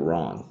in the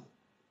wrong.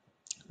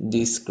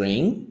 This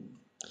scream?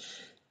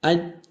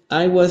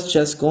 I was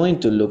just going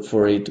to look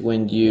for it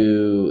when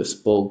you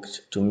spoke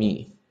to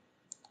me.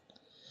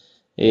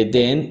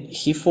 Then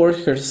he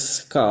forced her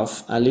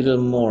cough a little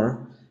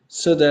more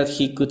so that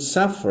he could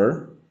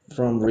suffer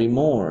from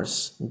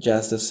remorse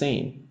just the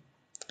same.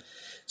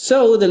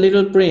 So the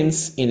little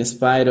prince, in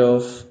spite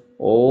of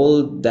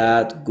all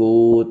that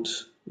good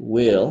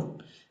will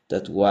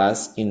that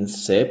was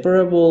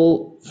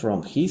inseparable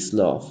from his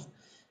love,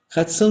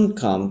 had soon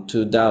come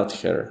to doubt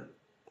her.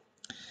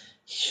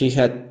 She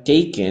had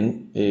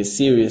taken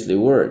seriously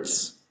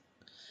words,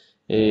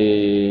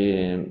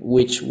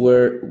 which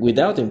were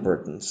without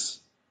importance,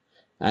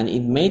 and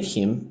it made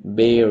him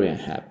very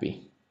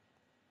unhappy.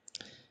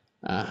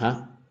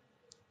 Ajá.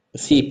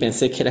 Sí,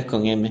 pensé que era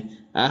con M.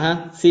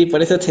 Ajá, sí,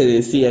 por eso te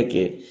decía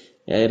que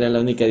era la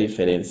única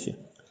diferencia.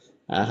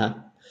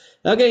 Ajá.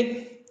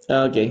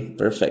 Okay,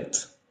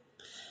 perfect.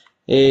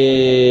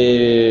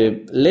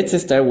 Let's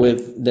start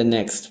with the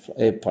next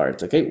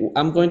part, okay?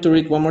 I'm going to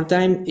read one more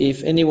time.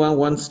 If anyone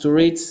wants to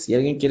read, si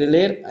alguien quiere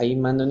leer, ahí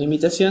manda una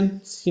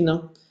invitación. Si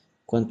no,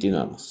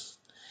 continuamos.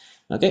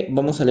 Okay,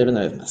 vamos a leer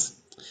una vez más.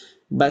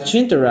 But she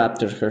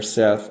interrupted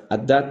herself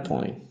at that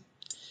point.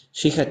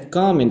 She had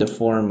come in the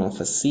form of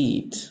a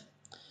seed.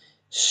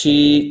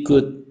 She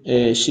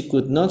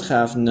could not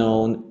have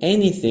known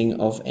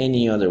anything of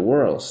any other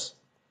worlds.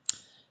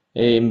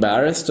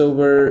 Embarrassed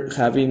over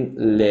having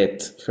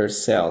let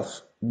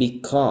herself be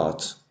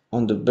caught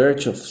on the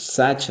verge of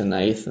such a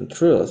naive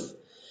truth,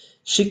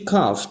 she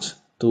coughed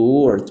 2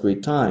 or 3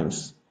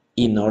 times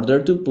in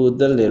order to put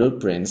the little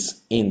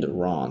prince in the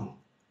wrong.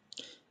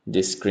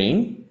 The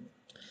scream?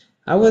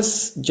 I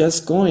was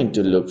just going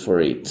to look for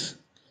it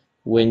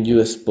when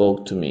you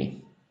spoke to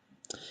me.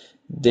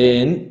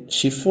 Then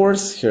she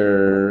forced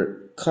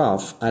her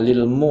cough a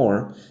little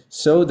more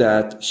so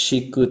that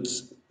he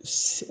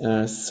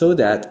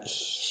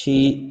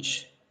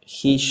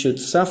should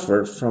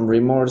suffer from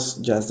remorse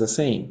just the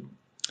same.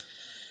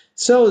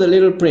 So the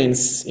little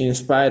prince, in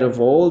spite of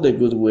all the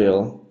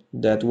goodwill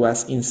that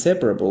was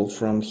inseparable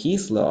from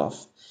his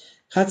love,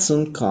 had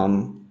soon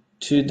come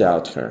to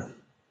doubt her.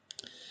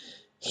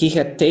 He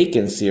had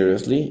taken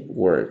seriously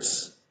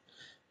words,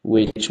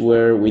 which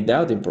were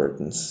without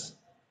importance,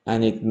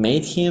 and it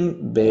made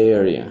him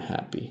very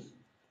unhappy.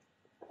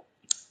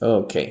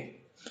 Okay,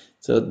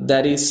 so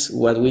that is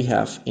what we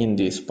have in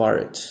this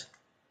part.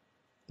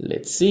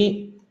 Let's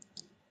see.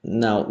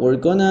 Now we're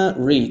gonna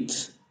read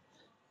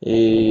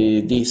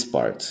this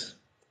part.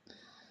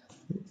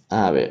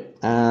 A ver,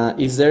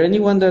 is there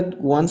anyone that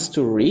wants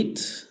to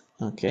read?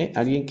 Okay,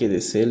 ¿alguien que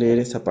desee leer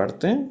esa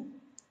parte?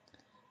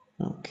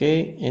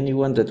 Okay,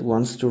 anyone that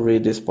wants to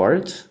read this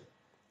part?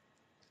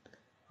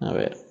 A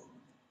ver,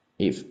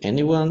 if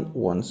anyone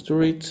wants to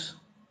read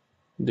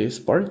this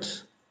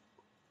part.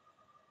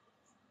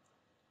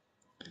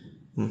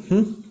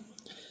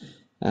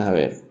 A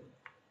ver,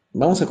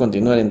 vamos a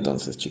continuar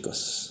entonces,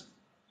 chicos.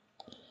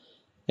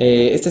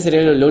 Esta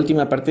sería la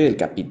última parte del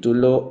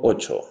capítulo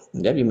 8.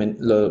 ¿Ya?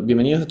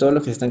 Bienvenidos a todos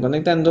los que se están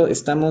conectando.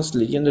 Estamos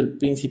leyendo el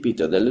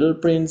Principito, The Little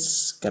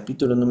Prince,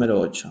 capítulo número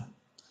 8.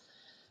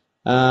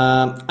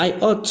 I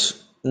ought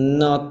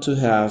not to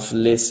have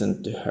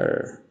listened to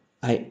her.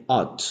 I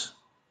ought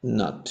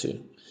not to.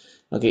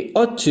 Okay,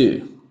 ought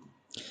to.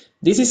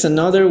 This is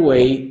another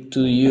way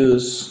to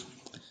use.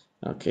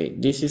 Okay,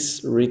 this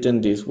is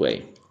written this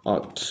way.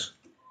 Ought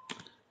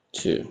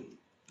to.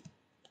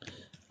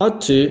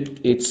 Ought to,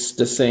 it's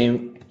the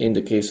same in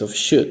the case of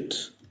should.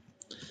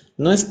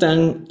 No es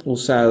tan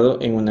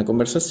usado en una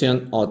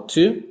conversación ought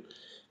to,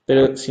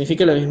 pero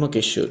significa lo mismo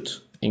que should.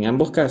 En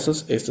ambos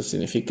casos, esto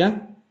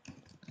significa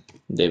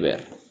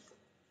deber.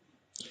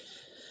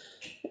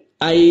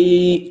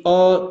 I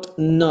ought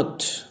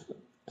not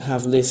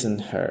have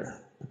listened her.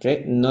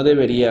 Okay, no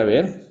debería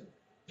haberla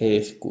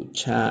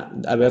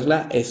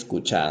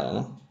escuchado,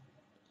 ¿no?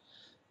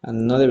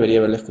 No debería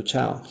haberla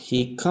escuchado.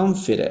 He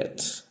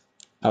confided.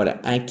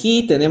 Ahora,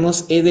 aquí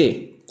tenemos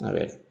ed. A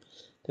ver,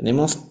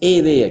 tenemos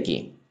ed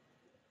aquí.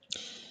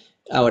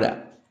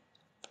 Ahora,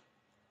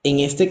 En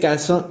este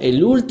caso,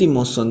 el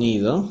último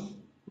sonido,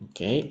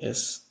 ok,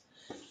 es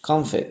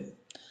comfort,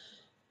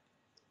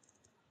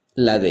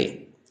 la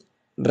D.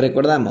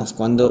 Recordamos,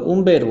 cuando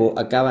un verbo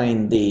acaba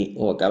en D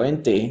o acaba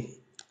en T,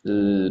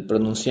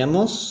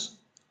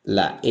 pronunciamos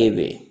la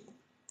ED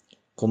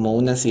como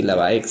una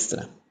sílaba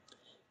extra.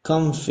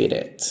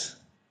 Confident,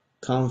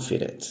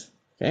 confident,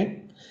 ¿ok?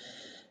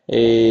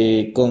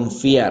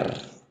 Confiar,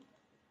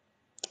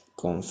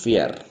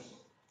 confiar.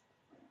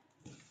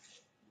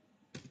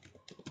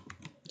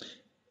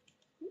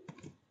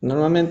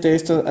 Normalmente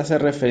esto hace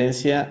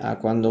referencia a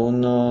cuando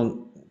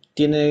uno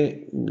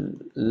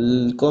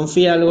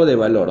confía algo de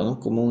valor, ¿no?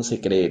 Como un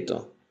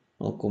secreto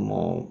o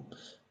como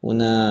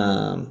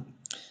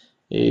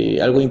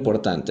algo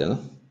importante, ¿no?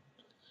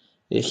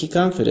 He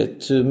confided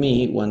to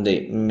me one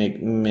day.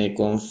 Me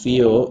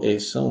confió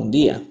eso un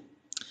día.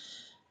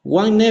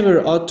 One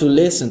never ought to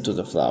listen to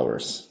the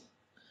flowers.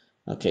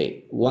 Ok,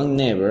 one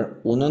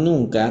never, uno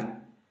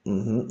nunca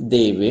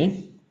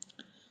debe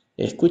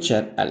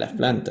escuchar a las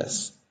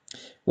plantas.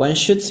 One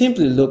should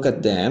simply look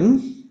at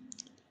them.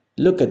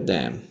 Look at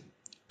them.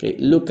 Okay,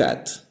 look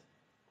at.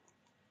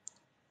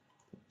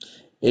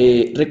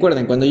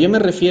 Recuerden, cuando yo me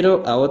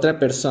refiero a otra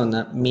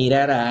persona,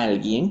 mirar a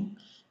alguien,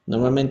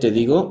 normalmente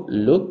digo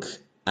look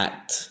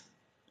at.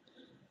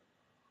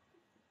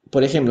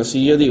 Por ejemplo,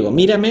 si yo digo,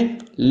 mírame,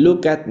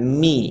 look at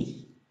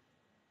me.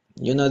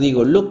 Yo no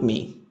digo look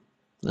me,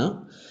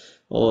 ¿no?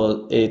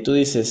 O tú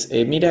dices,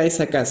 mira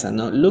esa casa,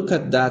 ¿no? Look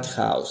at that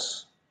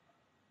house.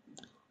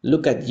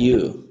 Look at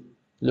you.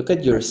 Look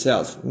at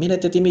yourself.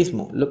 Mírate a ti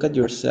mismo. Look at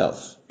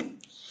yourself.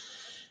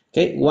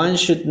 Okay, one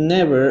should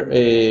never,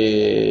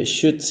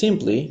 should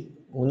simply,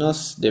 uno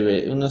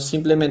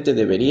simplemente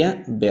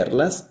debería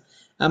verlas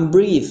and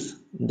breathe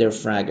their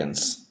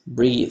fragrance.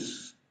 Breathe,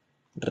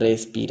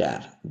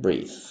 respirar,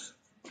 breathe.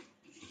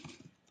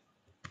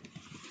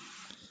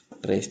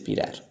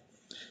 Respirar.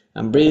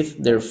 And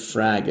breathe their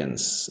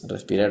fragrance.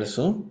 Respirar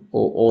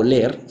o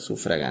oler su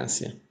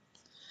fragancia.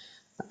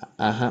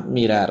 Ajá,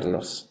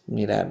 mirarlas.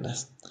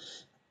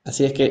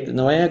 Así es que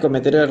no vayan a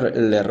cometer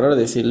el error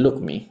de decir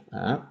look me.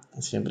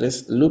 Siempre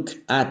es look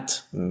at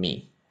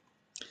me.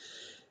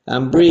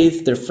 And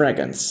breathe the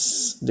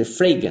fragrance.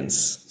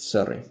 Fragrance.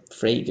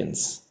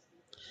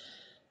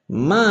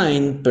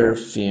 Mine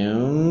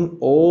perfume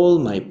all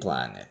my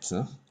planets.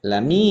 ¿No?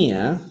 La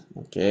mía,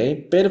 ok,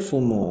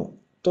 perfumó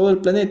todo el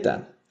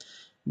planeta.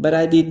 But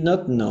I did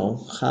not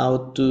know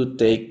how to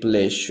take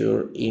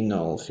pleasure in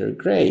all her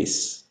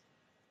grace.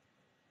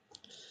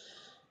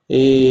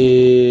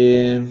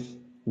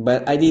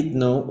 But I did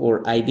know,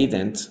 or I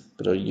didn't,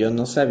 pero yo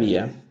no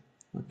sabía,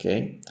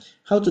 okay,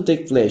 how to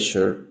take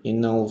pleasure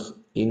in all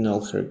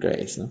her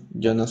grace, ¿no?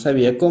 Yo no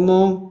sabía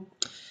cómo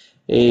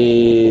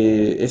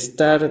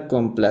estar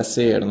con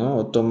placer, ¿no?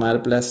 O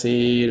tomar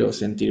placer o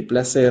sentir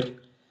placer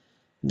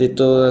de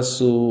toda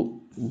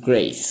su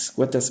grace.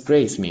 What does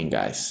grace mean,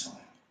 guys?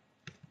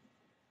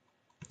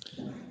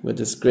 What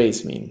does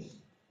grace mean?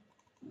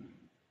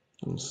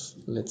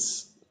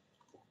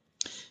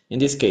 In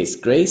this case,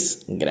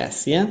 grace,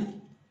 gracia.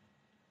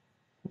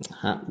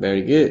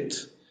 Very good.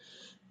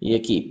 Y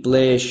aquí,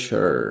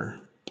 pleasure,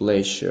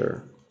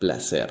 placer,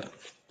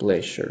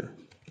 pleasure.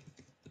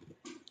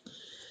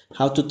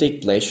 How to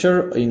take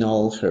pleasure in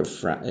all her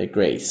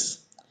grace.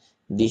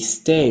 This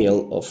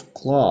tale of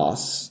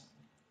claws.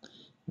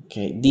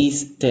 Okay,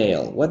 this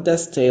tale. What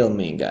does tale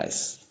mean,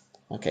 guys?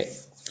 Okay,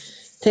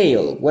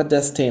 tale. What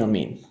does tale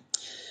mean?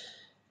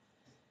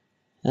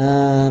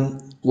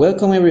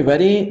 Welcome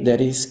everybody that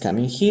is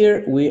coming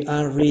here. We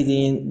are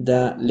reading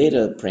The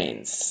Little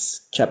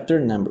Prince, chapter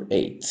number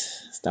 8.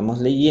 Estamos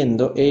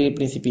leyendo El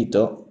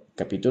Principito,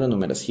 capítulo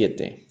número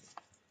 7.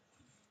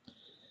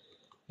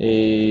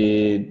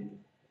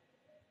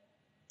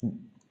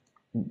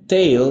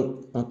 Tale,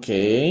 ok.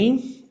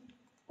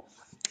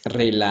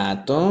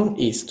 Relato,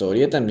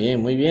 historia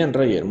también. Muy bien,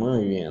 Roger,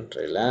 muy bien.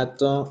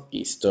 Relato,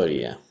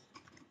 historia.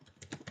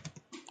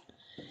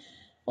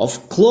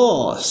 Of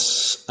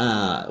claws.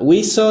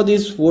 We saw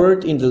this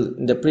word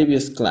in the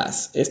previous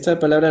class. Esta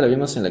palabra la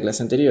vimos en la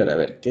clase anterior. A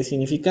ver, ¿qué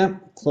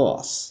significa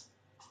claws?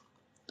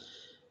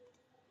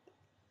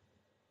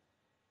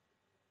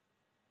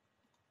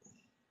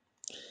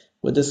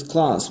 What does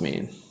claws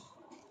mean?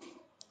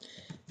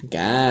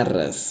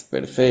 Garras.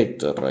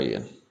 Perfecto,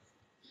 Roger.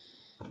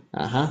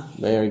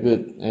 Very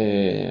good,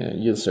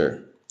 you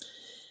sir.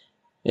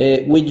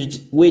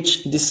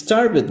 Which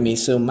disturbed me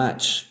so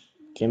much.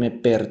 Que me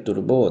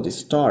perturbó,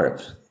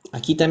 disturb.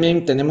 Aquí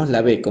también tenemos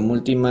la B como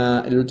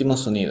el último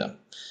sonido.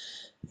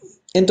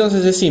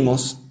 Entonces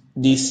decimos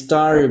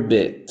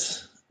disturbed.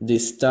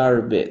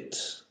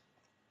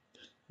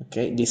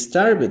 Okay,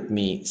 disturbed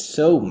me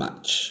so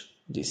much.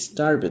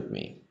 Disturbed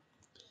me.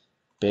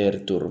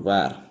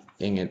 Perturbar.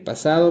 En el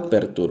pasado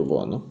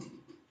perturbó, ¿no?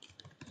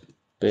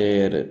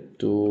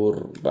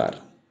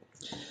 Perturbar.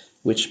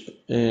 Which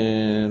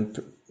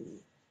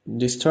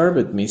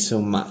disturbed me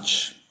so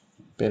much.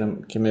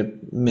 Pero que me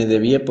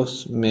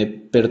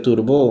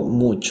perturbó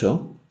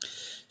mucho.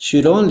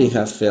 Should only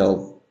have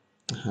felt.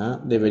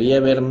 Debería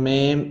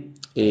haberme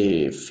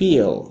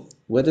Feel.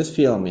 What does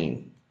feel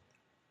mean?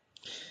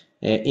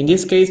 In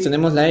this case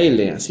tenemos la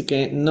L, así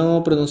que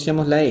no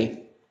pronunciamos la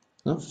E,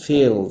 ¿no?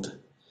 Filled.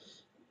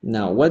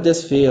 Now, what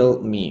does feel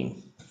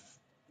mean?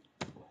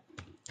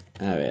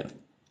 A ver,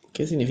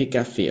 ¿qué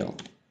significa feel?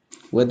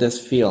 What does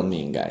feel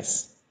mean,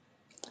 guys?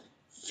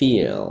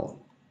 Feel.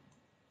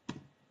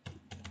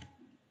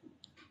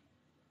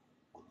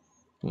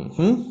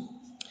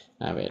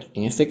 A ver,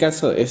 en este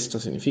caso esto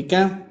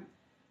significa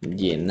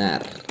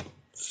llenar.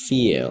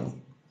 Feel.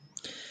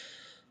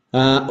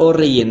 O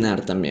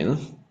rellenar también, ¿no?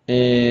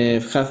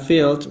 Have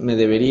filled, me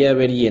debería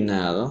haber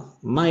llenado.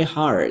 My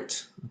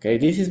heart. Okay,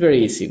 this is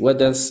very easy. What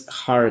does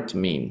heart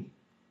mean?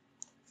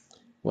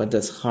 What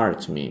does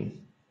heart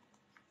mean?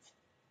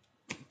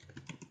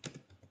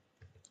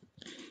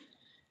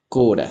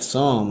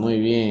 Corazón,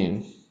 muy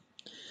bien.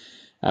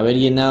 Haber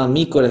llenado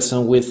mi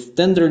corazón with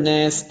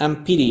tenderness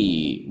and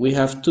pity. We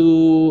have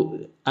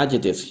two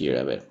adjectives here.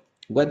 A ver,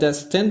 what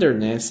does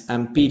tenderness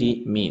and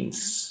pity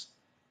means?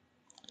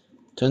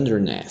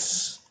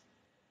 Tenderness.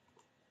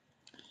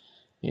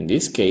 In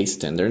this case,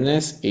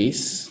 tenderness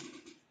is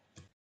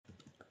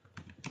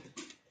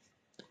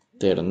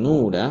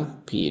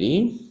ternura,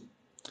 pity.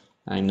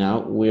 And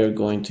now we are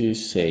going to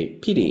say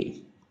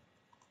pity.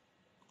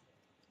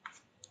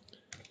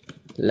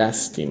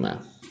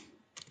 Lástima.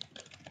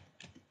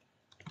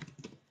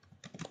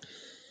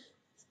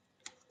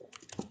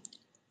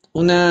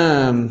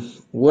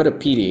 What a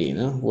pity,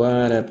 ¿no?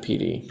 What a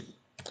pity.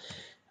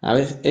 A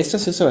ver, esto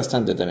se usa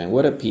bastante también.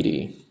 What a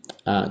pity.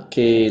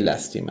 Qué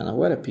lástima, ¿no?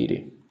 What a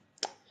pity.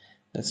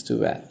 That's too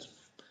bad.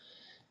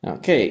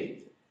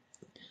 Okay.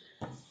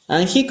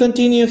 And he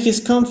continued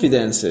his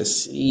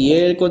confidences. Y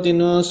él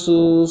continuó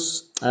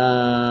sus...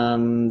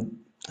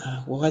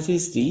 what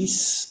is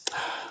this?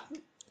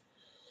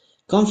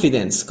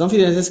 Confidence.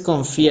 Confidence es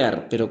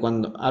confiar, pero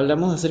cuando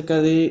hablamos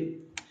acerca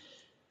de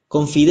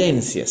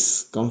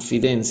confidencias.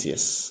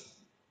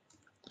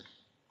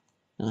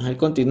 Él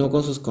continuó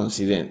con sus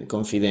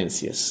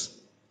confidencias.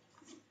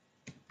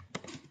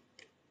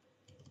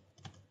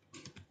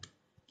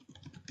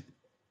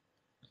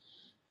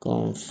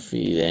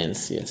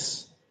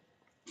 Confidencias.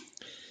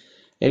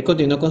 Él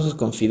continuó con sus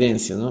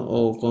confidencias, ¿no?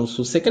 O con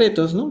sus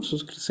secretos, ¿no?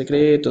 Sus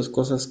secretos,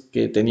 cosas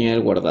que tenía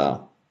él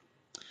guardado.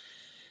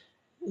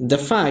 The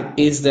fact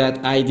is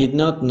that I did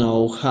not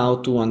know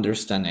how to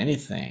understand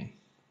anything.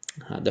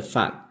 The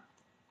fact.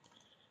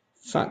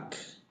 Fact.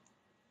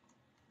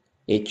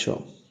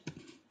 Hecho.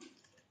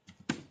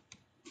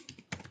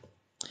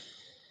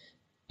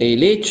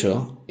 El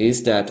hecho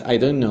is that I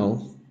don't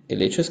know.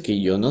 El hecho es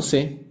que yo no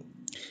sé.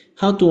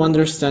 How to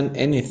understand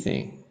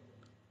anything.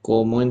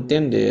 Cómo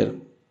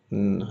entender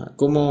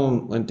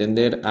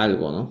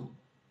algo, ¿no?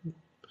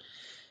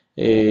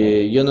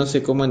 Yo no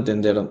sé cómo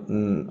entender,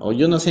 o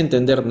yo no sé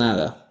entender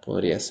nada,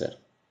 podría ser.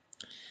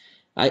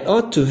 I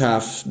ought to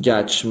have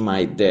judged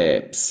my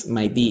deeds.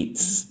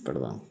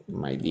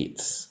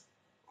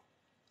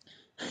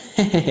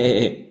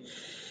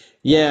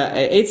 Yeah,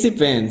 it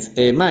depends.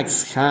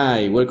 Max,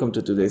 hi, welcome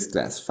to today's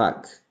class.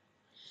 Fact.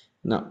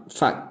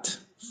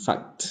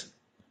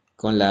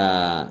 Con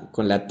la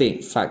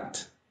T,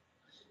 fact.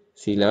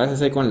 Si la vas a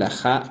hacer con la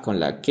ja, con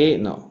la que,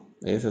 no.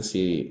 Eso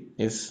sí,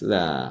 es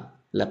la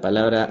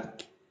palabra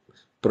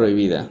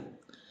prohibida.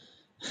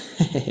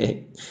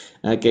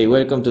 Okay,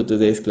 welcome to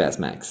today's class,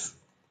 Max.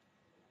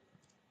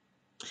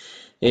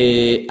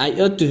 I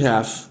ought to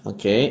have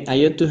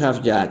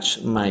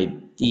judged my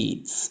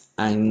deeds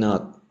and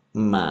not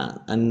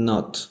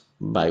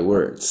by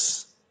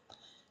words.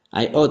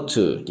 I ought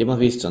to, ya hemos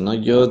visto, ¿no?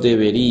 Yo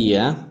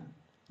debería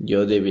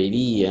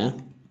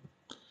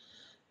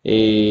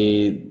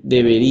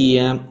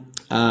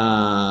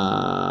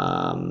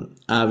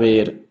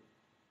haber,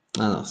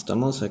 no,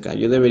 estamos acá,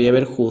 yo debería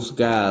haber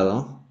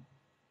juzgado,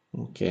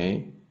 ok,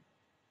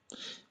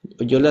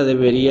 yo la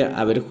debería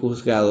haber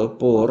juzgado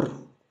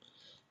por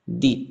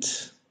did,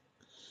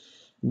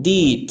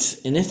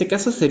 en este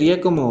caso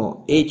sería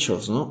como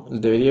hechos, ¿no?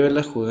 Debería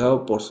haberla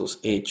juzgado por sus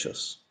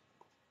hechos,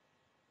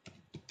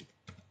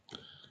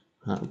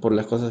 por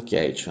las cosas que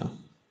ha hecho.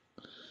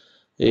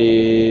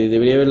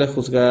 Debería haberla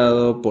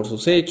juzgado por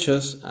sus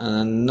hechos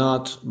and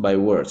not by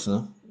words,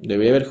 ¿no?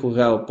 Debería haber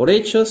juzgado por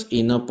hechos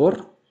y no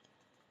por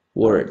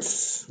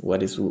words. What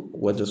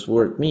does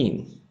word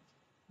mean?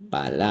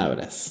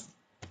 Palabras.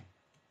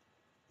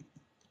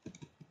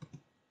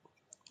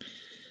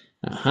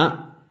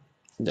 Ajá,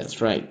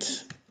 that's right.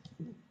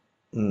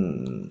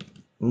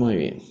 Muy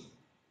bien.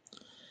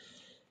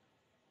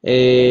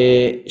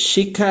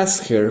 She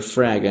cast her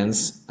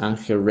fragrance and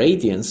her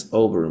radiance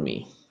over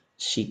me.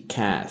 She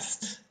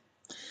cast.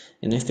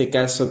 En este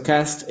caso,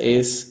 cast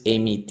es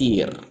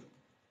emitir.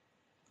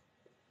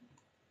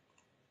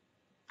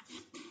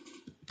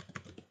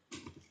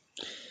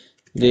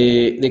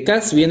 De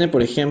cast viene,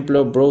 por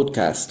ejemplo,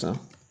 broadcast, ¿no?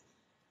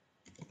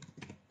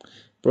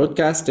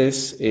 Broadcast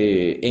es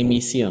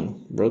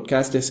emisión.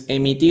 Broadcast es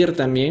emitir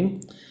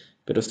también,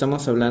 pero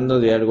estamos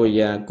hablando de algo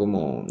ya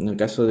como en el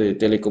caso de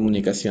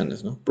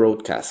telecomunicaciones, ¿no?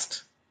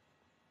 Broadcast.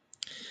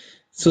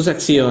 Sus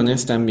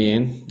acciones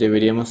también,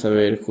 deberíamos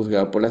haber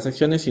juzgado por las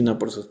acciones y no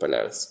por sus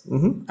palabras.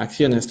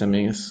 Acciones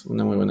también es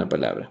una muy buena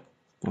palabra.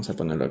 Vamos a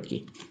ponerlo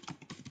aquí.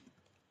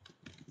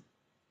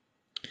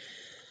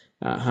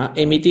 Ajá.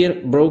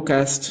 Emitir,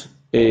 broadcast,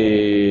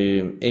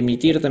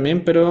 emitir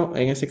también, pero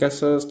en este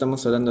caso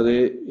estamos hablando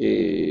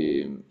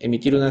de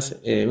emitir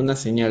una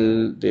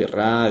señal de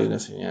radio, una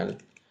señal.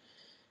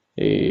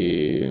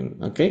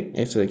 Ok,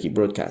 esto de aquí,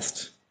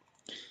 broadcast.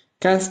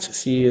 Cast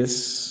sí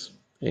es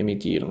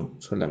emitir, ¿no?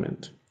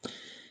 Solamente.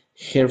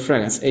 Her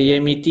fragrance. Ella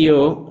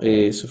emitió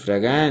su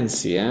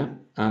fragancia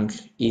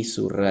y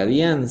su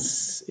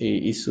radiance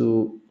y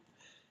su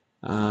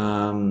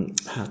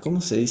 ¿cómo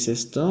se dice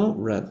esto?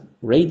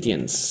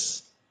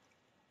 Radiance.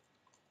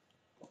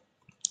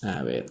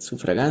 A ver, su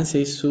fragancia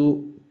y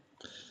su...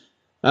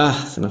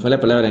 se me fue la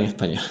palabra en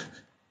español.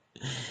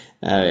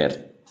 A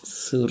ver,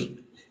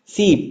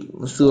 sí,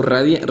 su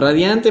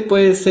radiante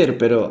puede ser,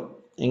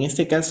 pero en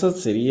este caso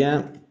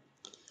sería...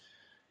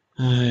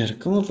 A ver,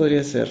 ¿cómo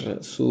podría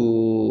ser?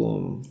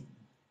 Su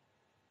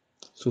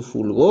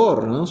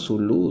fulgor, ¿no? Su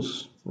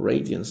luz,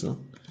 radiance,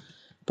 ¿no?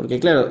 Porque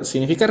claro,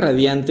 significa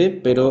radiante,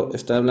 pero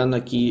está hablando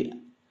aquí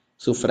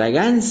su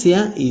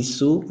fragancia y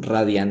su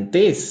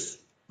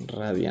radiantez.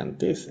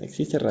 Radiantez,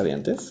 ¿existe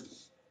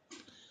radiantez?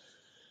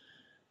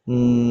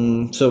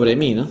 Sobre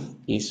mí, ¿no?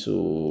 Y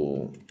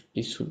su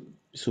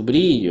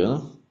brillo,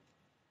 ¿no?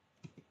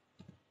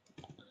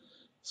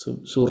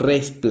 Su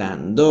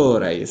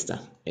resplandor, ahí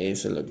está.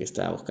 Eso es lo que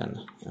estaba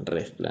buscando.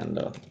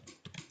 Resplandor.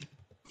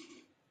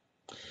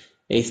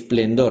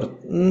 Esplendor.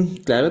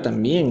 Claro,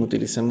 también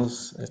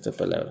utilizamos esta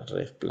palabra.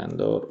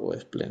 Resplandor o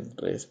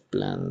resplandor,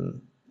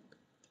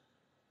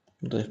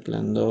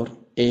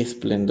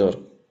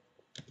 esplendor.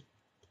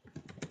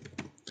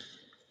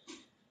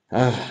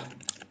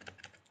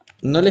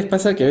 ¿No les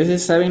pasa que a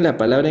veces saben la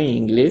palabra en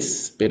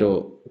inglés,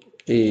 pero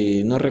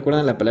no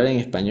recuerdan la palabra en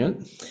español?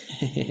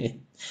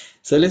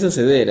 Suele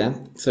suceder, ¿eh?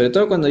 Sobre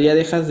todo cuando ya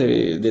dejas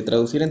de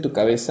traducir en tu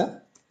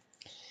cabeza.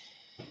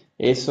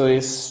 Eso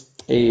es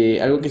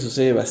algo que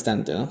sucede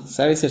bastante, ¿no?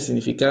 Sabes el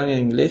significado en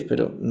inglés,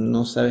 pero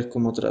no sabes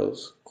cómo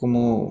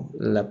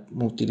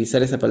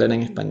utilizar esa palabra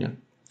en español.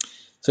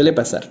 Suele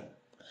pasar.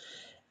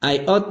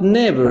 I ought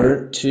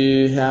never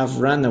to have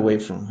run away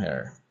from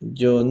her.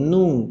 Yo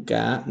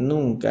nunca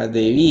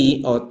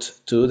debí, ought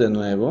to de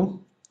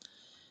nuevo.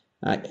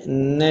 I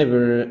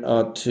never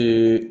ought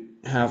to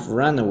have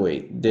run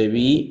away.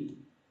 Debí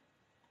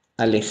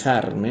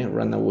alejarme,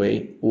 run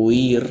away,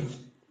 huir.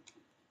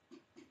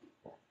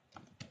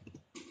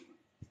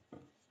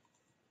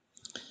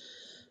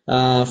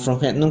 From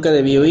her. Nunca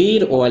debí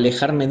huir o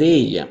alejarme de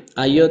ella.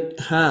 I ought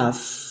have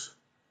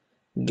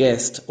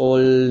guessed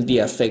all the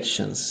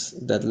affections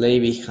that lay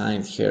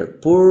behind her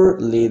poor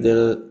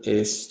little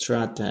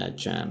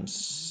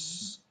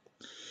stratagems.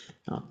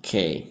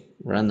 Okay,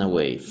 run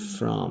away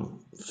from,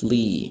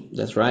 flee.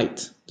 That's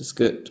right. That's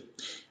good.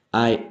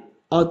 I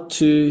ought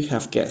to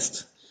have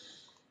guessed.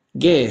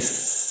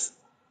 Guess.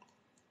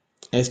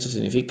 Esto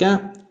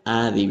significa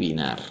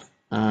adivinar.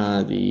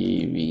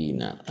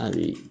 Adivinar.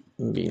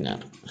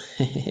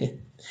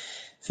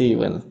 Sí,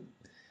 bueno.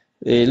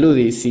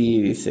 Ludi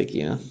sí dice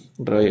aquí, ¿no?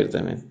 Roger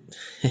también.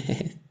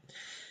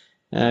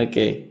 Ok.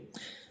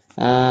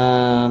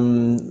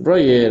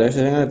 Roger, a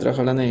veces vengo de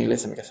trabajo hablando en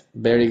inglés en mi casa.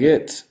 Very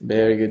good.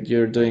 Very good.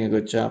 You're doing a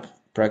good job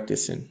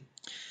practicing.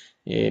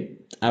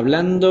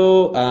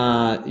 Hablando,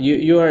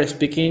 you are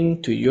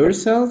speaking to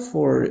yourself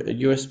or are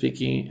you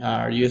speaking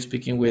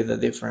with a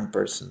different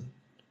person?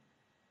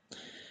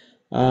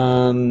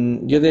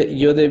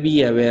 Yo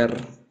debí haber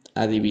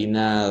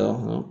adivinado,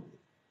 ¿no?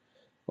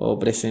 O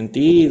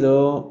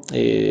presentido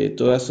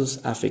todas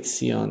las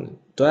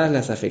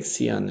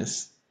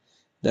afecciones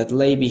that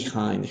lay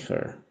behind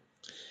her.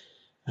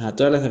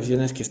 Todas las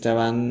afecciones que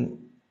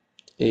estaban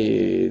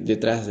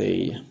detrás de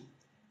ella.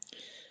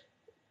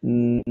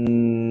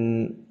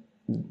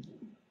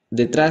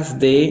 Detrás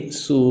de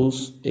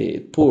sus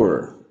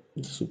poor,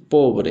 de su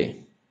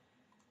pobre,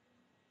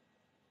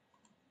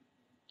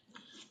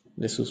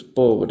 de sus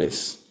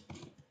pobres.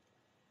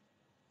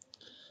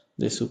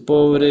 De su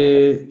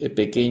pobre,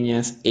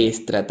 pequeñas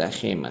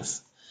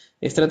estratagemas.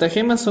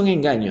 Estratagemas son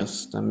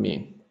engaños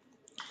también.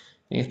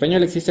 En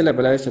español existe la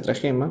palabra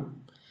estratagema,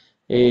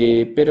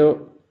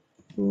 pero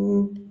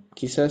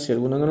quizás si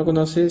alguno no lo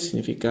conoce,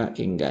 significa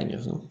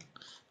engaños, ¿no?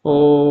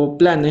 O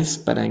planes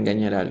para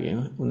engañar a alguien,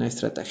 ¿no? Una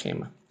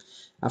estratagema.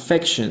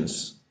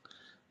 Affections,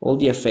 all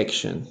the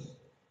affection.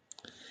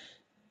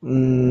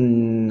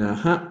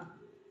 Ajá.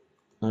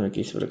 A ver qué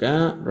dice por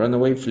acá. Run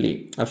away,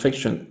 flee.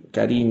 Affection,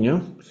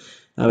 cariño.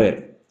 A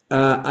ver,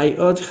 I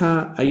ought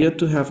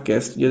to have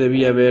guessed. Yo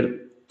debía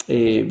haber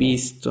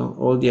visto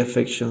all the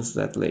affections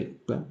that lay.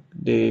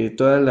 De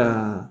todo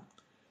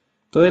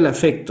el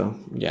afecto.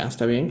 Ya,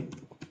 ¿está bien?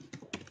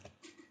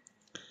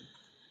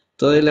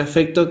 Todo el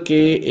afecto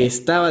que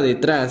estaba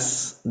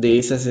detrás de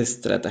esas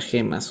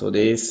estratagemas o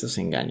de esos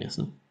engaños,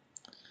 ¿no?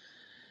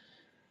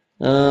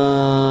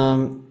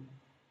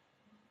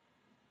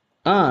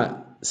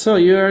 So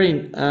you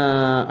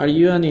are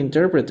you an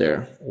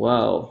interpreter?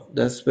 Wow,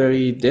 that's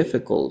very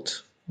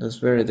difficult. That's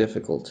very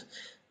difficult.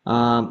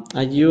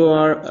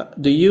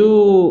 Do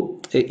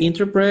you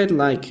interpret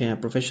like a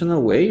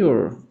professional way,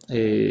 or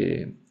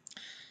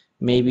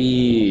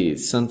maybe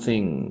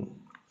something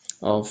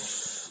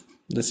of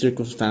the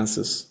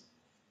circumstances,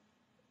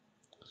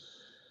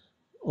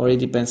 or it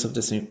depends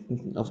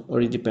or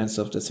it depends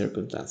of the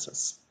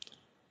circumstances?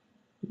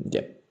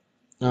 Yep.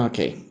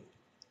 Okay.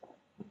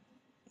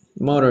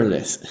 More or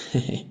less.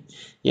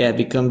 Yeah,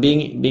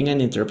 being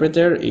an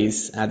interpreter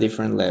is a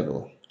different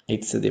level.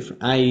 It's a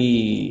different.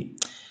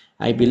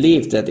 I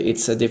believe that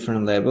it's a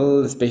different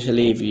level,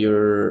 especially if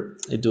you're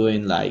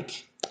doing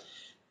like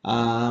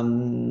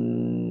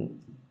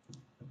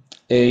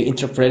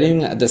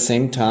interpreting at the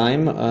same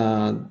time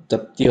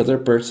the other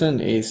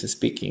person is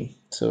speaking.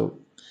 So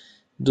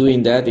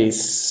doing that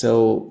is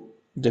so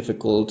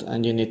difficult,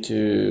 and you need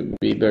to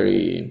be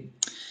very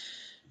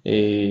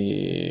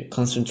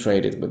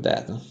concentrated with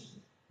that.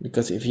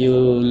 Because if you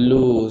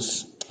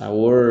lose a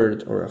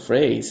word or a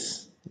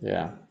phrase,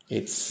 yeah,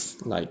 it's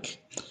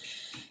like,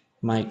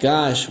 my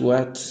gosh,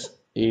 what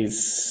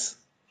is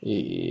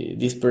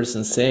this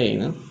person saying?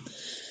 No?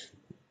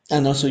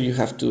 And also you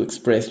have to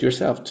express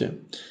yourself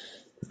too.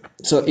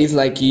 So it's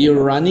like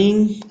you're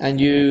running and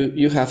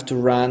you have to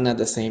run at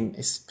the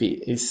same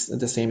speed.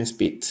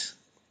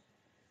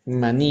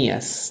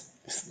 Manías,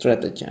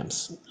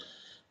 stratagems.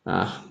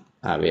 A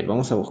ver,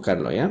 vamos a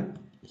buscarlo, ¿ya?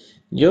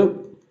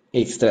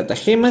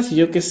 Estratagemas,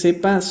 yo que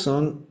sepa,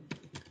 son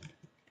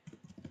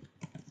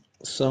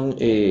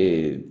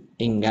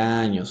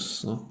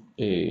engaños, ¿no?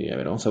 A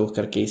ver, vamos a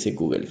buscar qué dice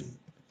Google.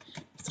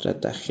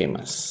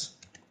 Estratagemas.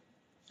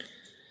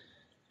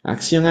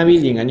 Acción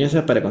hábil y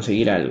engañosa para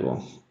conseguir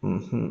algo.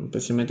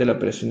 Especialmente la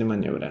operación de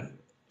maniobrar.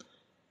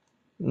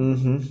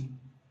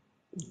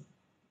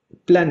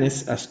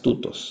 Planes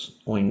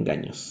astutos o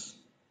engaños.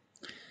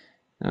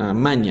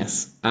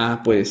 Mañas.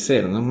 Puede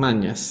ser, ¿no?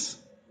 Mañas.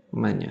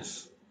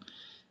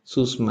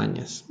 Sus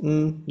mañas.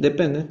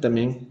 Depende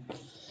también.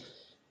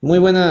 Muy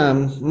buena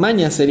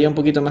maña sería un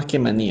poquito más que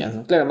manías,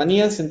 ¿no? Claro,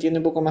 manías se entiende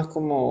un poco más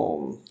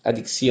como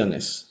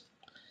adicciones.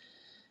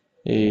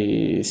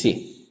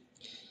 Sí.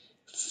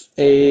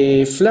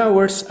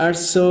 Flowers are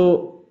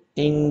so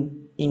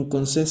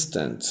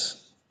inconsistent.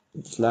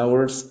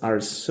 Flowers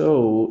are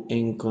so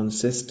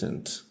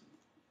inconsistent.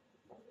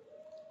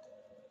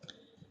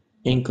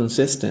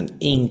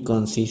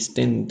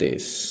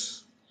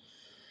 Inconsistentes.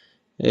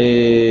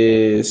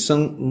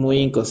 Son muy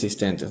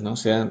inconsistentes, ¿no? O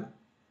sea,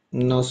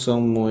 no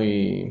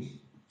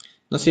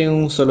siguen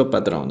un solo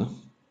patrón, ¿no?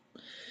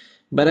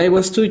 But I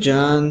was too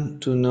young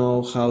to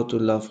know how to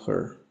love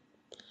her.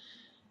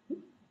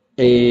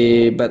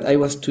 But I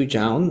was too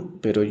young,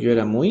 pero yo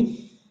era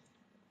muy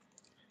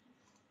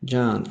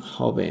young,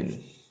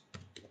 joven.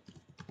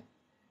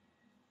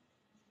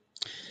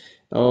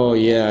 Oh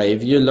yeah,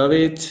 if you love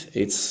it,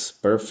 it's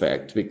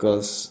perfect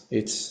because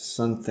it's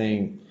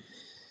something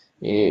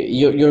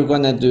you're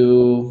gonna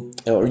do,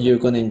 or you're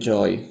gonna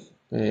enjoy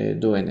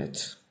doing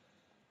it.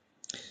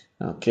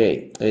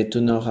 Okay, to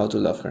know how to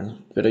love her.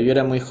 Pero yo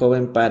era muy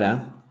joven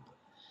para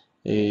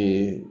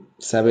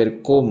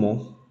saber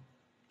cómo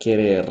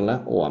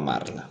quererla o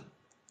amarla.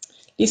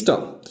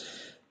 Listo.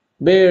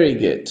 Very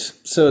good.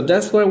 So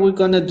that's what we're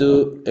gonna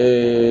do.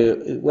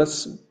 What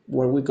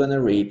we're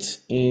gonna read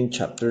in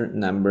chapter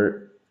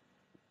number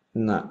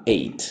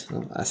 8.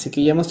 ¿No? Así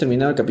que ya hemos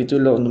terminado el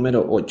capítulo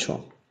número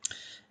 8.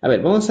 A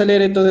ver, vamos a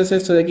leer entonces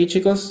esto de aquí,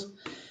 chicos.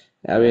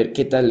 A ver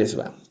qué tal les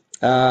va.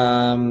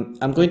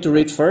 I'm going to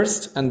read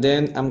first, and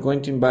then I'm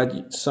going to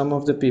invite some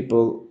of the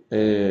people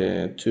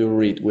to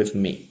read with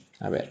me.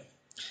 A ver,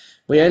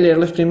 voy a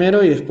leerles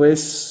primero y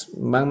después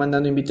van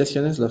mandando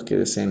invitaciones los que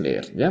deseen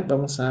leer. ¿Ya?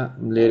 Vamos a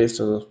leer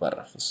estos dos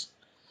párrafos.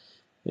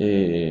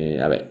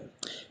 A ver.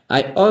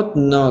 I ought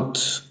not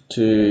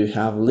to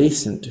have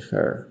listened to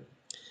her,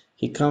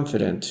 he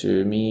confided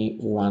to me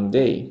one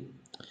day.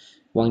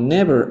 One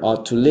never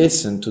ought to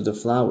listen to the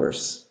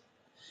flowers.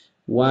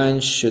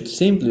 One should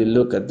simply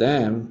look at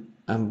them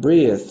and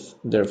breathe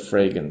their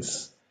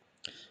fragrance.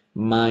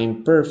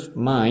 Mine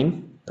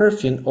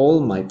perfumed all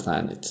my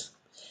planet,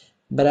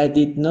 but I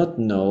did not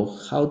know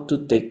how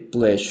to take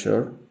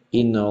pleasure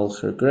in all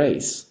her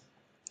grace.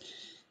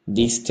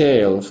 This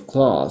tale of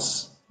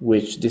claws,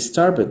 which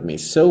disturbed me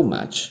so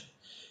much,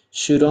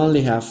 should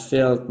only have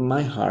filled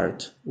my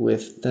heart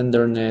with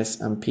tenderness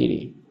and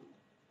pity.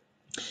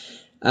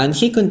 And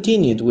he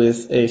continued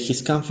with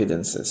his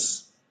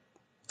confidences.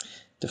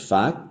 The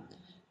fact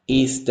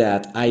is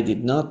that I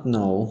did not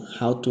know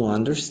how to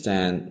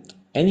understand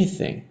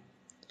anything.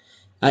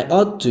 I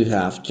ought to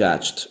have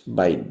judged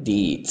by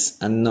deeds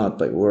and not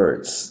by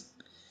words.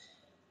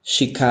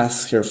 She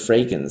cast her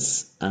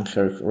fragrance and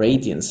her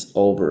radiance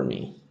over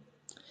me.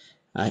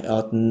 I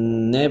ought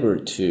never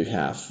to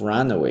have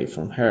run away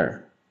from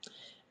her.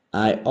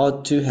 I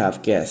ought to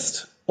have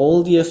guessed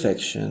all the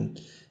affection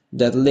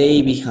that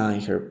lay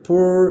behind her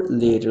poor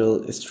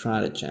little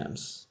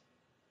stratagems.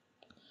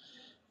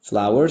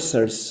 Flowers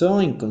are so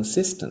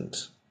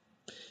inconsistent.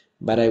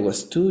 but I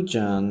was too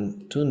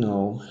young to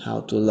know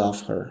how to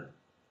love her.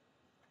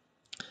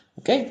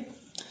 Okay,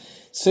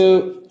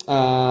 so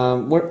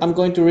I'm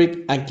going to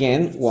read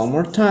again one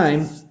more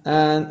time,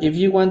 and if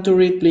you want to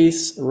read,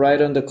 please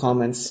write on the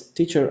comments,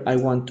 teacher, I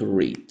want to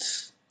read.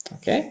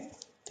 Okay,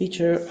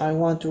 teacher, I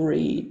want to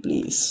read,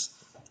 please.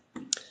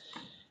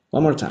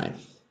 One more time.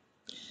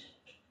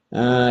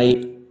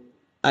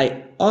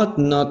 I ought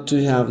not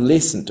to have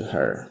listened to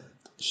her.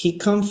 He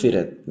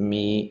confided to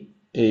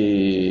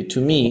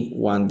me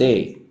one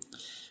day.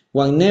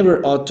 One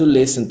never ought to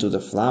listen to the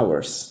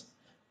flowers.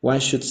 One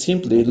should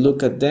simply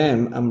look at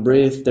them and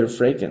breathe their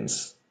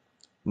fragrance.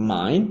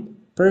 Mine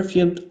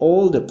perfumed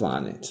all the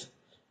planet,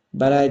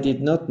 but I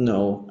did not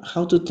know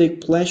how to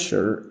take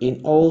pleasure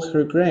in all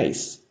her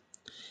grace.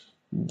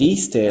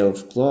 This tale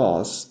of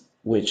claws,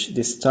 which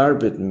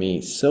disturbed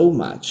me so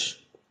much,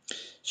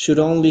 should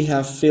only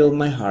have filled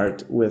my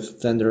heart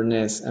with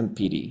tenderness and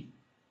pity.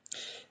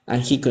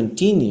 And he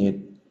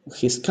continued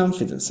his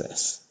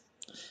confidences.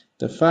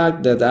 The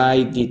fact that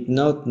I did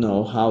not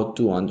know how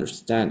to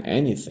understand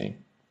anything.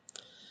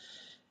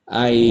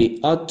 I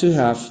ought to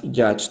have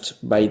judged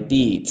by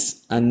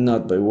deeds and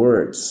not by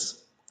words.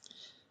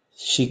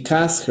 She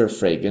cast her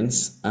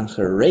fragrance and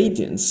her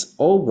radiance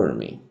over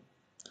me.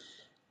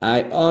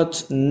 I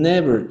ought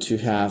never to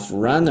have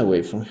run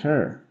away from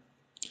her.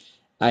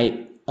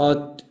 I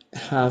ought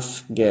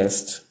have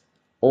guessed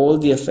all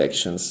the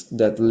affections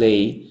that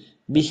lay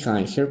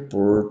behind her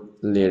poor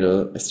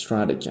little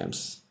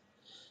stratagems.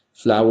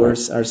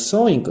 Flowers are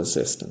so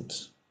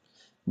inconsistent,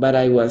 but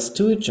I was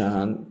too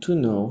young to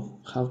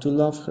know how to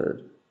love her.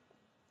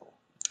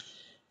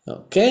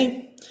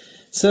 Okay,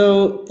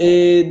 so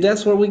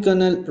that's what we're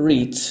gonna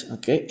read.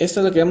 Okay,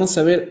 esto es lo que vamos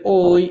a ver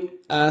hoy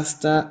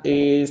hasta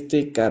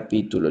este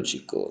capítulo,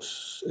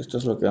 chicos. Esto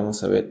es lo que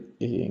vamos a ver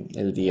en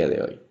el día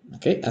de hoy.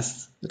 Okay,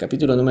 hasta el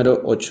capítulo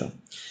número 8.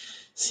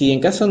 Si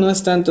en caso no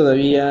están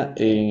todavía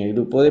en el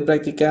grupo de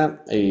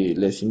práctica,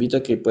 les invito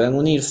a que puedan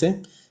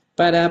unirse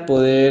para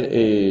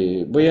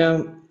poder, voy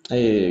a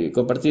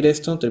compartir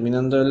esto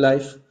terminando el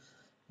live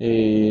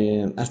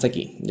hasta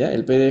aquí, ¿ya?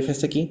 El PDF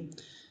hasta aquí,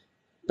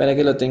 para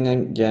que lo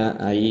tengan ya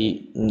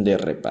ahí de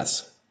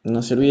repaso.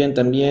 No se olviden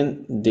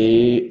también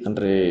de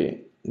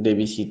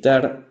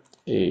visitar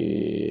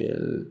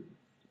el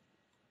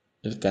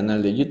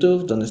canal de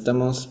YouTube, donde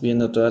estamos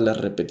viendo todas las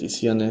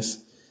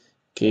repeticiones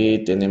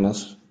que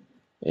tenemos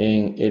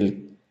en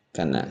el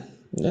canal.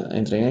 ¿Ya?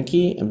 Entren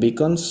aquí en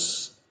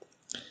Beacons.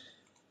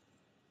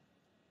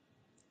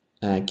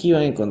 Aquí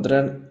van a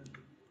encontrar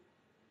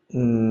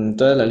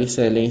toda la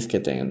lista de links que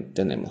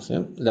tenemos.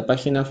 ¿Ya? La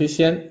página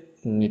oficial,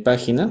 mi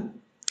página.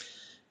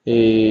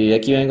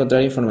 Aquí van a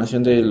encontrar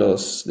información de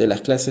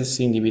las clases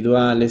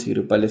individuales y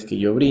grupales que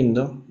yo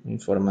brindo,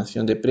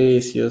 información de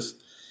precios.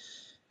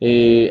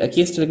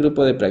 Aquí está el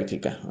grupo de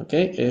práctica, ¿ok?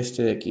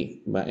 Este de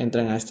aquí.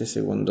 Entran a este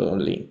segundo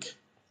link.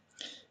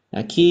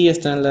 Aquí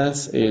están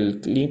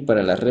el link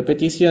para las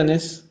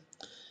repeticiones.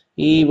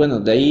 Y bueno,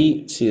 de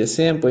ahí, si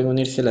desean, pueden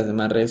unirse a las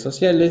demás redes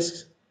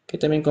sociales, que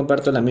también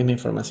comparto la misma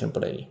información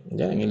por ahí,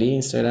 ¿ya? En el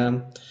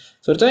Instagram.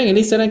 Sobre todo en el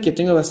Instagram, que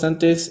tengo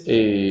bastantes... a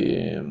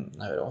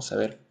ver, vamos a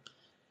ver.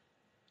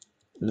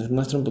 Les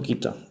muestro un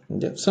poquito,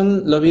 ¿ya?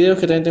 Son los videos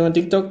que también tengo en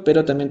TikTok,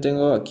 pero también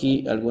tengo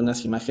aquí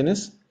algunas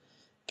imágenes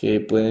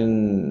que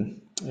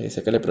pueden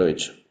sacarle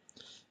provecho.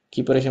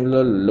 Aquí, por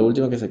ejemplo, lo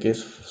último que saqué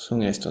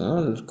son esto, ¿no?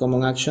 Los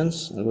common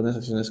actions, algunas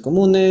acciones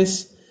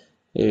comunes,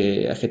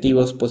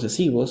 adjetivos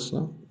posesivos,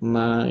 ¿no?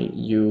 My,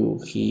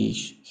 you, he,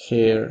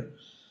 her,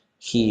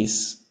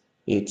 his,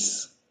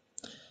 its.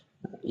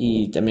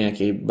 Y también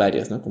aquí hay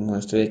varias, ¿no? Como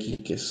este de aquí,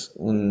 que es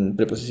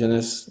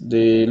preposiciones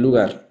de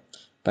lugar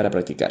para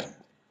practicar.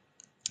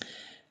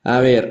 A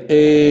ver,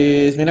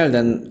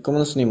 Esmeralda, ¿cómo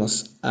nos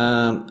unimos?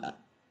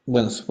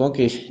 Bueno, supongo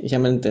que ya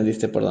me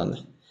entendiste por dónde.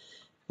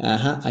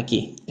 Ajá,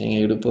 aquí, en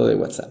el grupo de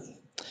WhatsApp.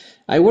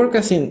 I work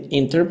as an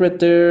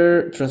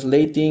interpreter,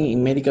 translating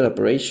in medical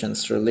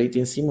operations,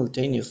 translating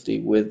simultaneously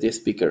with the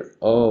speaker.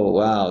 Oh,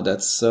 wow,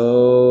 that's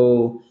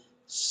so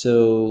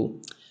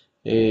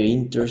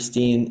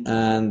interesting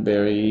and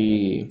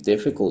very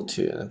difficult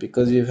too,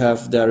 because you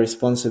have the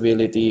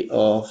responsibility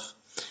of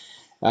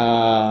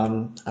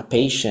a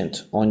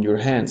patient on your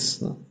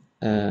hands. No?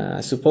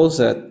 I suppose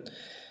that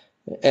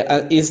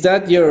is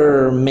that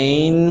your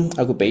main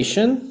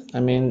occupation? I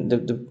mean,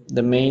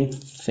 the main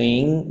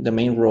thing, the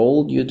main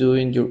role you do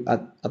in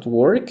at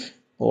work,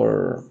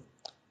 or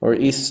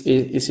is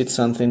it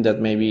something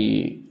that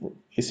maybe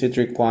is it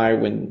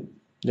required when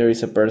there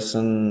is a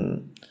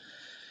person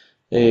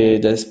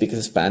that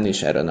speaks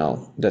Spanish? I don't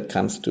know, that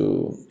comes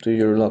to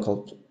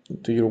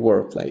your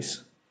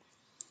workplace.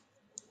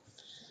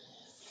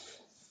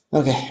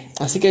 Ok,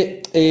 así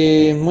que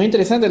muy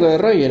interesante lo de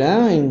Roger,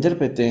 ¿eh?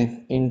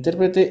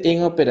 Intérprete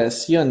en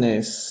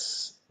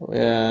operaciones,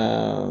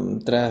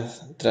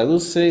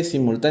 traduce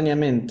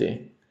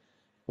simultáneamente.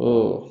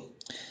 Oh.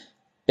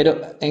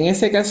 Pero en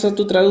ese caso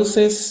tú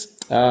traduces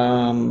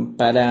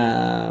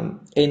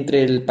para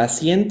entre el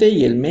paciente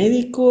y el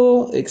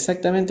médico,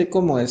 exactamente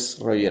cómo es,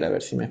 Roger, a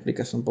ver si me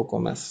explicas un poco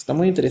más. Está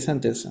muy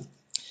interesante eso.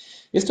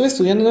 Estuve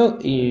estudiando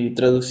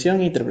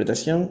traducción e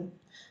interpretación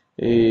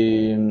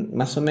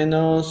más o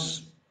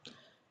menos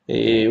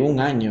un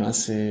año,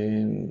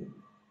 hace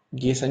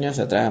 10 años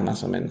atrás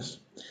más o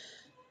menos.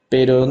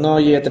 Pero no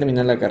llegué a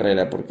terminar la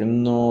carrera porque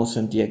no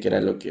sentía que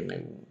era lo que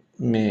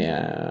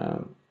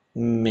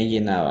me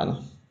llenaba,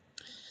 ¿no?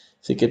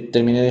 Así que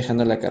terminé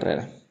dejando la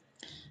carrera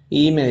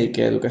y me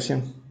dediqué a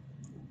educación.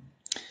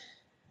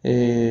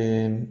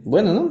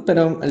 Bueno, ¿no?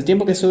 Pero el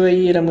tiempo que estuve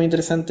ahí era muy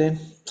interesante,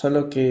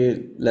 solo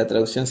que la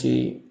traducción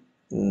sí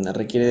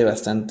requiere de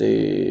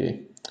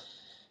bastante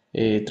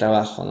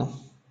trabajo,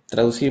 ¿no?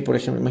 Traducir, por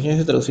ejemplo,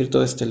 imagínense traducir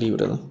todo este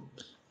libro, ¿no?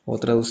 O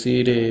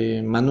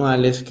traducir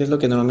manuales, que es lo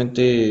que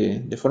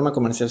normalmente de forma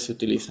comercial se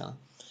utiliza, ¿no?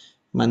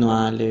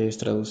 Manuales,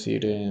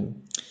 traducir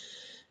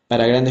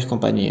para grandes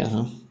compañías,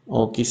 ¿no?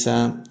 O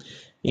quizá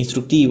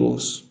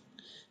instructivos.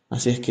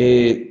 Así es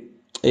que,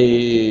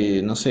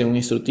 no sé, un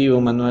instructivo,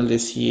 un manual de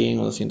 100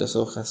 o 200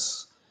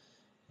 hojas.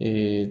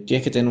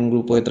 Tienes que tener un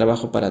grupo de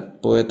trabajo para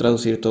poder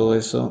traducir todo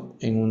eso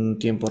en un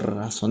tiempo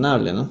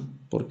razonable, ¿no?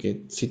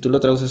 Porque si tú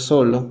lo traduces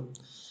solo,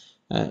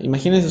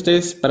 imagínense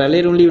ustedes, para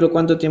leer un libro,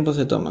 ¿cuánto tiempo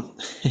se toma?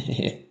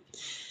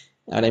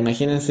 Ahora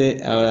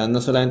imagínense, ahora no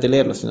solamente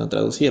leerlo, sino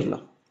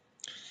traducirlo.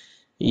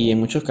 Y en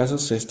muchos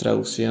casos es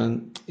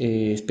traducción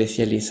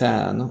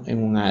especializada, ¿no?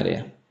 En un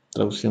área.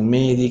 Traducción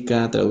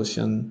médica,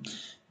 traducción,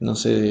 no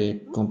sé,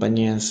 de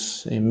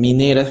compañías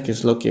mineras, que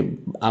es lo que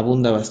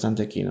abunda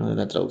bastante aquí, ¿no? De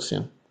la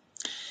traducción.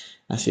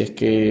 Así es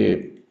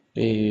que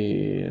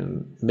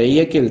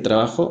veía que el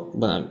trabajo,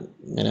 bueno,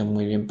 era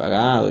muy bien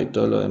pagado y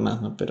todo lo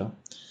demás, ¿no? Pero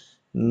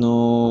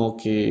no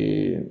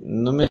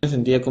me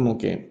sentía como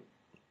que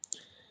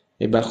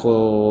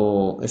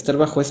estar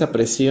bajo esa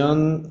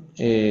presión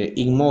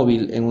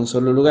inmóvil en un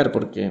solo lugar,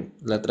 porque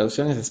la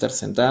traducción es estar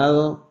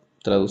sentado,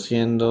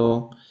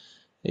 traduciendo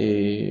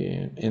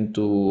en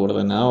tu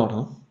ordenador,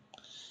 ¿no?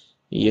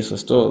 Y eso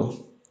es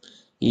todo.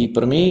 Y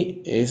por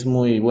mí es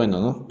muy bueno,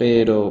 ¿no?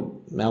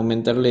 Pero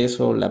aumentarle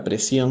eso, la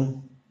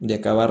presión de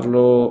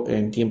acabarlo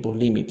en tiempos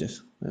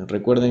límites.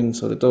 Recuerden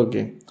sobre todo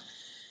que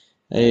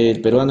el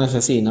peruano es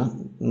así,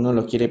 ¿no? Uno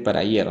lo quiere para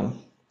ayer, ¿no?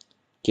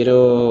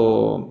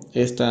 Quiero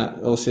esta,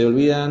 o se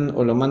olvidan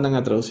o lo mandan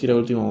a traducir a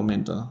último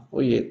momento, ¿no?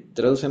 Oye,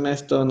 tradúceme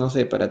esto, no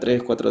sé, para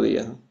 3, 4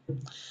 días, ¿no?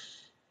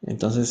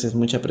 Entonces es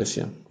mucha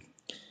presión.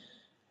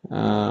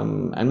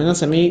 Al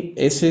menos a mí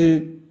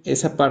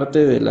esa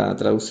parte de la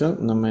traducción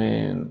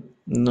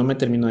no me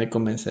terminó de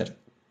convencer.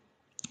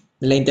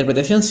 La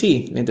interpretación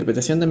sí, la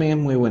interpretación también es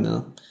muy buena,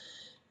 ¿no?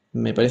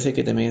 Me parece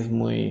que también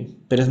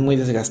pero es muy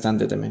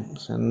desgastante también. O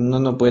sea, uno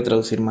no puede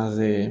traducir más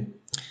de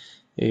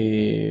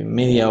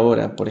media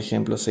hora, por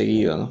ejemplo,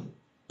 seguido, ¿no?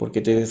 Porque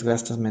te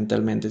desgastas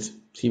mentalmente.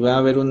 Si va a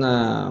haber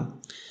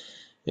un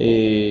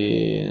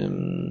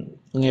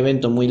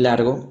evento muy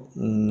largo,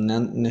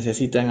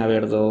 necesitan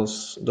haber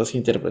dos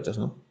intérpretes,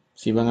 ¿no?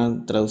 Si van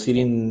a traducir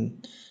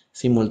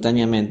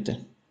simultáneamente.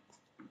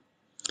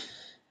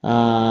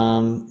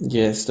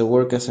 Yes, the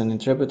work as an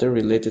interpreter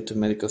related to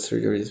medical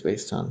surgery is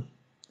based on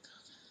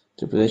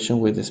interpretation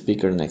with the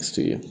speaker next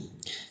to you.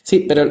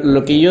 Sí, pero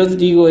lo que yo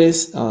digo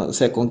es, o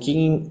sea, ¿con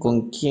quién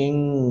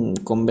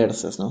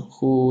conversas, no?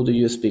 Who do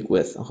you speak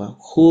with?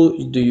 Who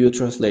do you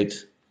translate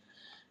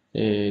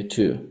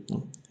to?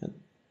 ¿No?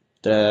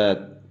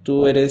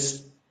 Tú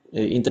eres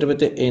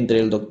intérprete entre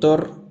el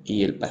doctor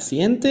y el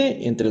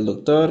paciente, entre el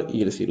doctor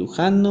y el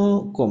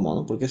cirujano, ¿cómo,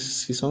 no? Porque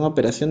si son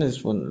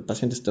operaciones, bueno, el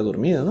paciente está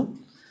dormido, ¿no?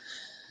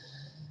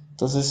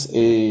 Entonces,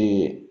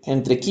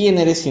 ¿entre quién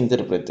eres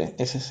intérprete?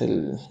 Esa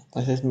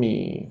es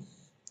mi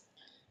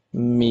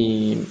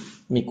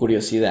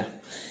curiosidad.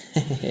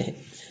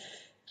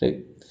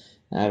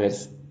 A ver,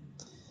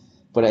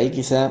 por ahí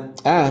quizá...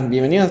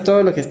 bienvenidos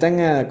todos los que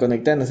están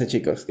conectándose,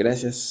 chicos.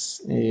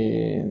 Gracias.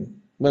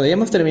 Bueno, ya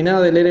hemos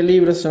terminado de leer el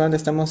libro, solamente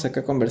estamos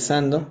acá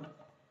conversando.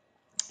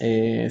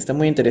 Está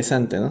muy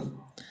interesante,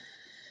 ¿no?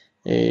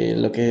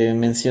 Lo que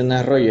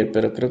menciona Roger,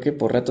 pero creo que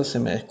por rato se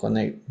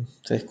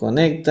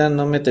desconecta,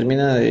 no me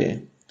termina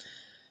de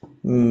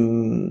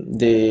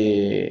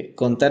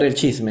contar el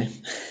chisme.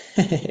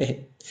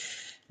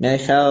 Me ha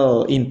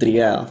dejado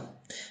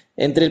intrigado.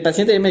 Entre el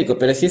paciente y el médico,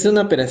 pero si es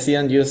una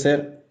operación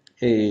user,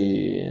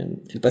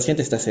 el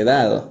paciente está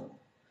sedado,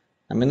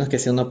 a menos que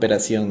sea una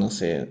operación, no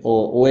sé,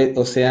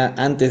 o sea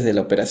antes de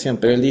la operación,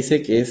 pero él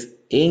dice que es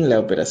en la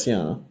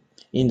operación, ¿no?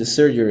 In the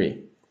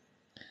surgery.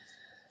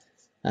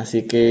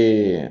 Así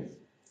que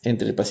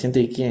entre el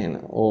paciente y quién,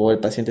 o el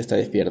paciente está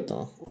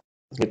despierto,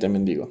 que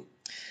también digo.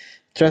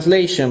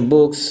 Translation,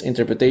 books,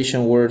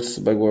 interpretation,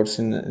 words by words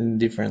in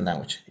different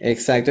language.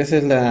 Exacto, esa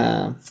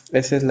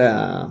es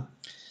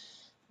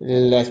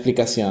la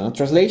explicación, ¿no?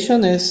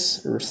 Translation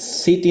es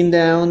sitting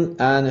down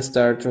and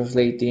start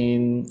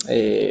translating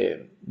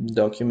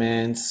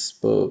documents,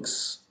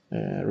 books,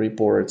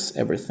 reports,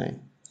 everything.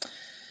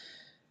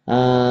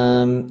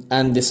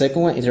 And the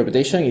second one,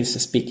 interpretation, is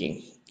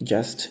speaking,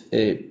 just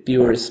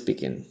pure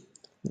speaking.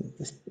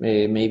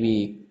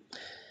 maybe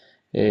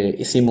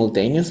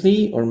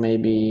simultaneously, or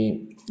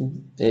maybe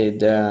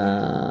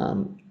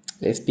the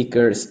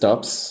speaker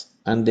stops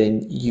and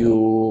then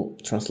you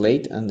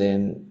translate, and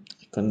then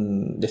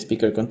the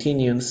speaker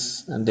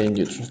continues and then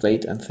you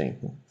translate and think.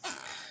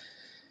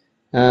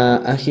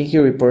 I think he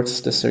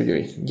reports the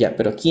surgery. Ya,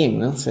 pero ¿quién,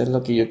 no? Eso es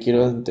lo que yo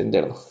quiero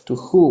entenderlo. To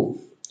who?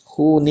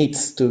 Who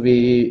needs to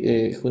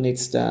be, who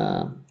needs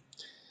the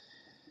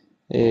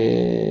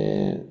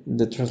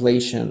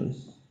translation?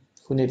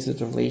 Who needs the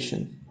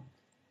translation?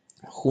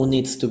 Who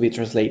needs to be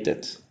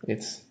translated?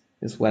 It's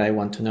what I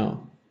want to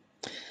know.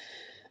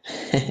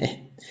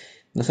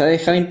 Nos ha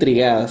dejado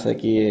intrigados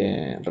aquí,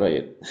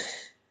 Roger.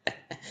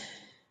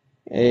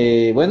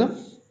 Bueno.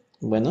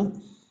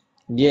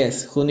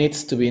 Yes, who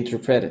needs to be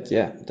interpreted?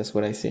 Yeah, that's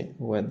what I see.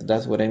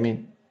 That's what I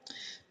mean.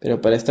 Pero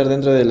para estar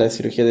dentro de la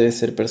cirugía debe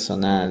ser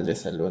personal de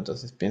salud,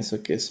 entonces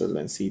pienso que eso lo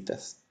en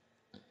citas.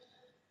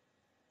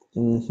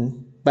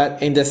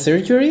 But in the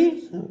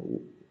surgery,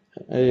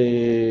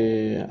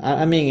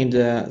 I mean in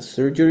the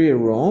surgery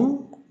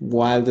room,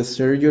 while the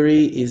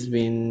surgery is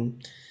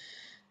being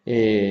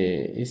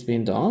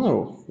done,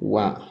 or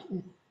what?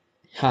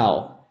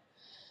 How?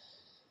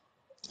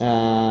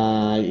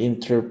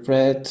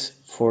 Interpret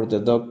for the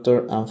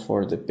doctor and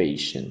for the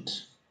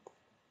patient.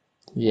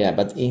 Yeah,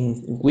 but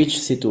in which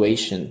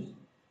situation?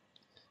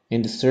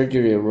 In the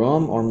surgery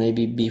room, or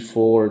maybe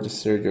before the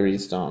surgery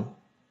is done?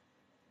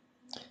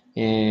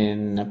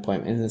 En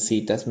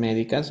citas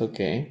médicas, ok.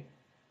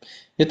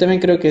 Yo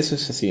también creo que eso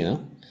es así,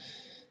 ¿no?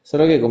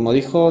 Solo que como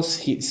dijo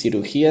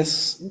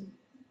cirugías,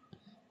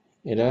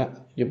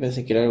 yo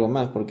pensé que era algo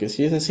más, porque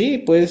si es así,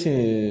 puedes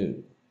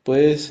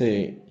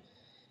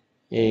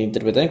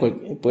interpretar en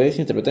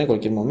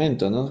cualquier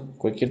momento, ¿no?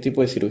 Cualquier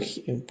tipo de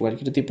cirugía,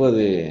 cualquier tipo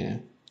de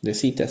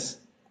citas.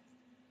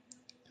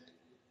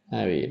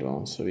 A ver,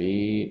 vamos a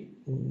ver.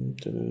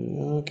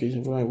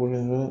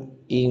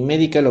 In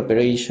medical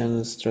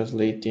operations,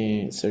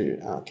 translating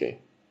surgery. Okay.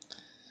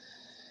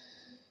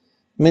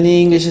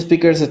 Many English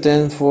speakers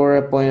attend for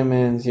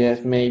appointments.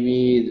 Yes,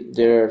 maybe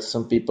there are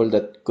some people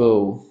that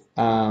go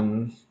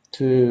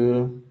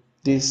to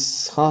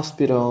this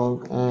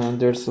hospital, and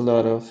there's a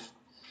lot of.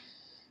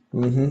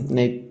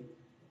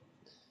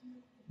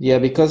 Yeah,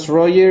 because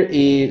Roger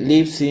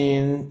lives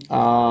in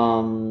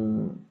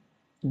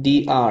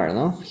DR,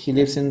 no? He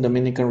lives in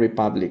Dominican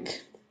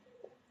Republic.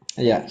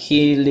 Yeah,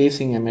 he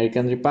lives in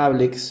American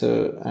Republic,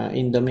 so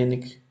in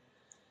Dominic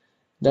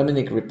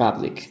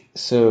Republic.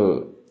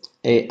 So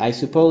I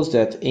suppose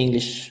that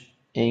English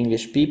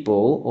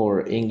people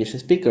or English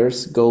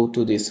speakers go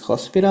to this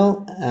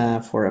hospital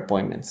for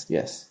appointments.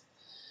 Yes,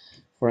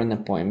 for an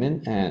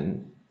appointment,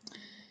 and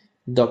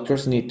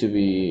doctors needs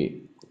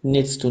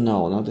to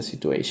know, no, the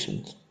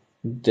situation.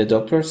 The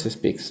doctors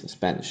speaks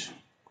Spanish.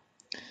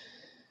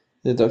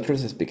 The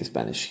doctors speak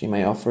Spanish. He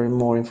may offer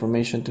more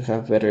information to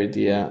have better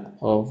idea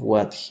of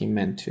what he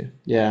meant to.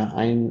 Yeah,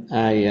 I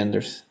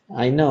understand.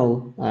 I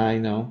know.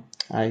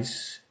 I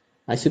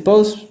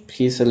suppose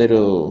he's a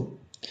little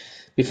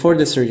before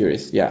the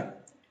surgeries. Yeah.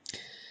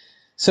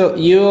 So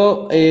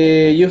you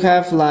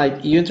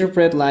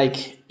interpret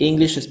like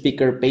English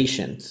speaker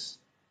patients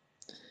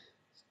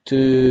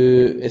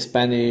to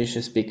Spanish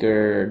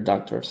speaker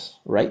doctors,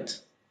 right?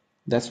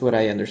 That's what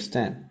I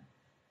understand.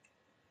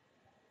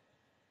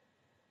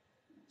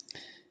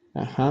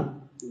 Ajá.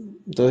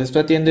 Entonces tú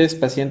atiendes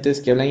pacientes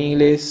que hablan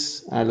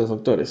inglés a los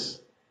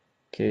doctores,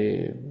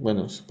 que,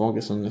 bueno, supongo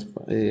que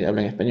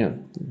hablan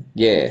español.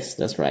 Yes,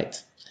 that's right.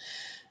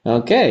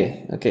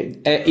 Okay.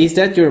 Is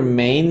that your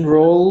main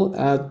role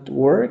at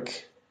work?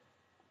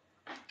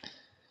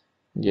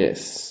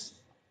 Yes.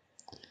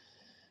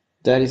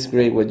 That is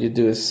great. What you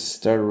do is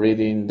start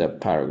reading the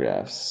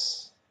paragraphs.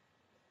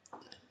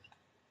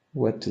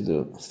 What to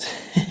do?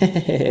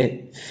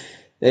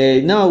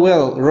 No,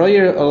 well,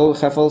 Roger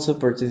have also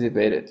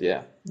participated.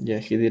 Yeah,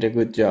 he did a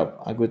good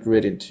job. A good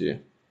reading too.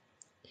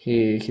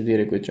 He did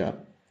a good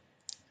job.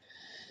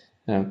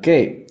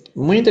 Okay,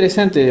 muy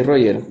interesante,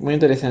 Roger. Muy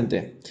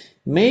interesante.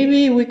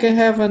 Maybe we can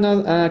have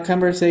another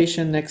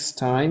conversation next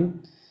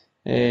time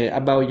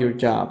about your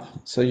job,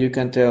 so you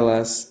can tell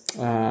us.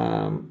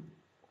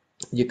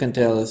 You can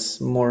tell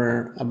us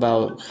more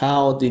about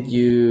how did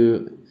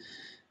you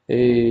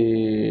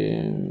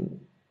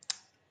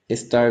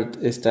start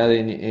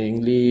studying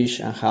English,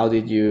 and how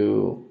did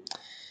you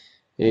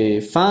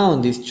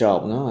found this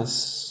job, no,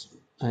 as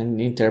an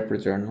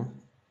interpreter, no?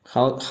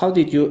 How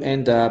did you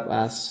end up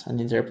as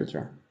an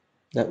interpreter?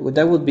 That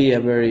would be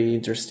a very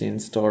interesting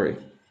story.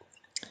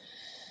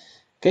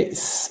 Okay,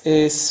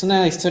 es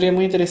una historia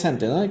muy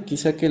interesante, ¿no?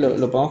 Quizá que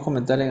lo podamos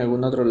comentar en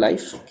algún otro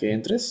live que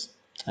entres.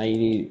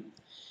 Ahí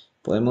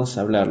podemos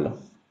hablarlo.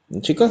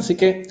 Chicos, así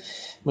que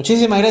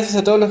muchísimas gracias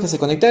a todos los que se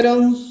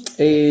conectaron.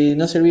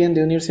 No se olviden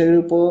de unirse al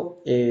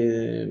grupo.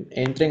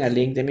 Entren al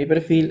link de mi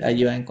perfil.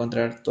 Allí van a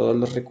encontrar todos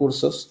los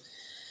recursos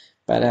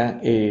para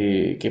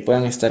que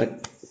puedan estar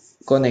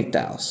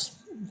conectados.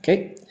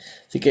 ¿Okay?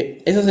 Así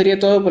que eso sería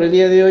todo por el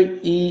día de hoy.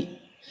 Y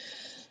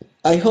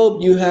I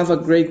hope you have a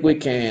great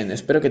weekend.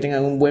 Espero que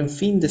tengan un buen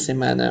fin de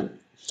semana.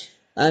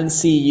 And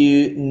see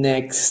you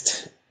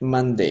next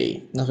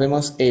Monday. Nos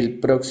vemos el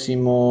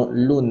próximo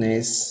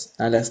lunes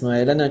a las 9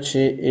 de la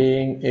noche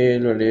en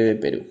el horario de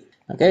Perú.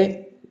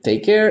 Okay?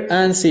 Take care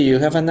and see you.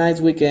 Have a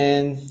nice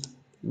weekend.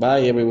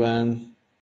 Bye everyone.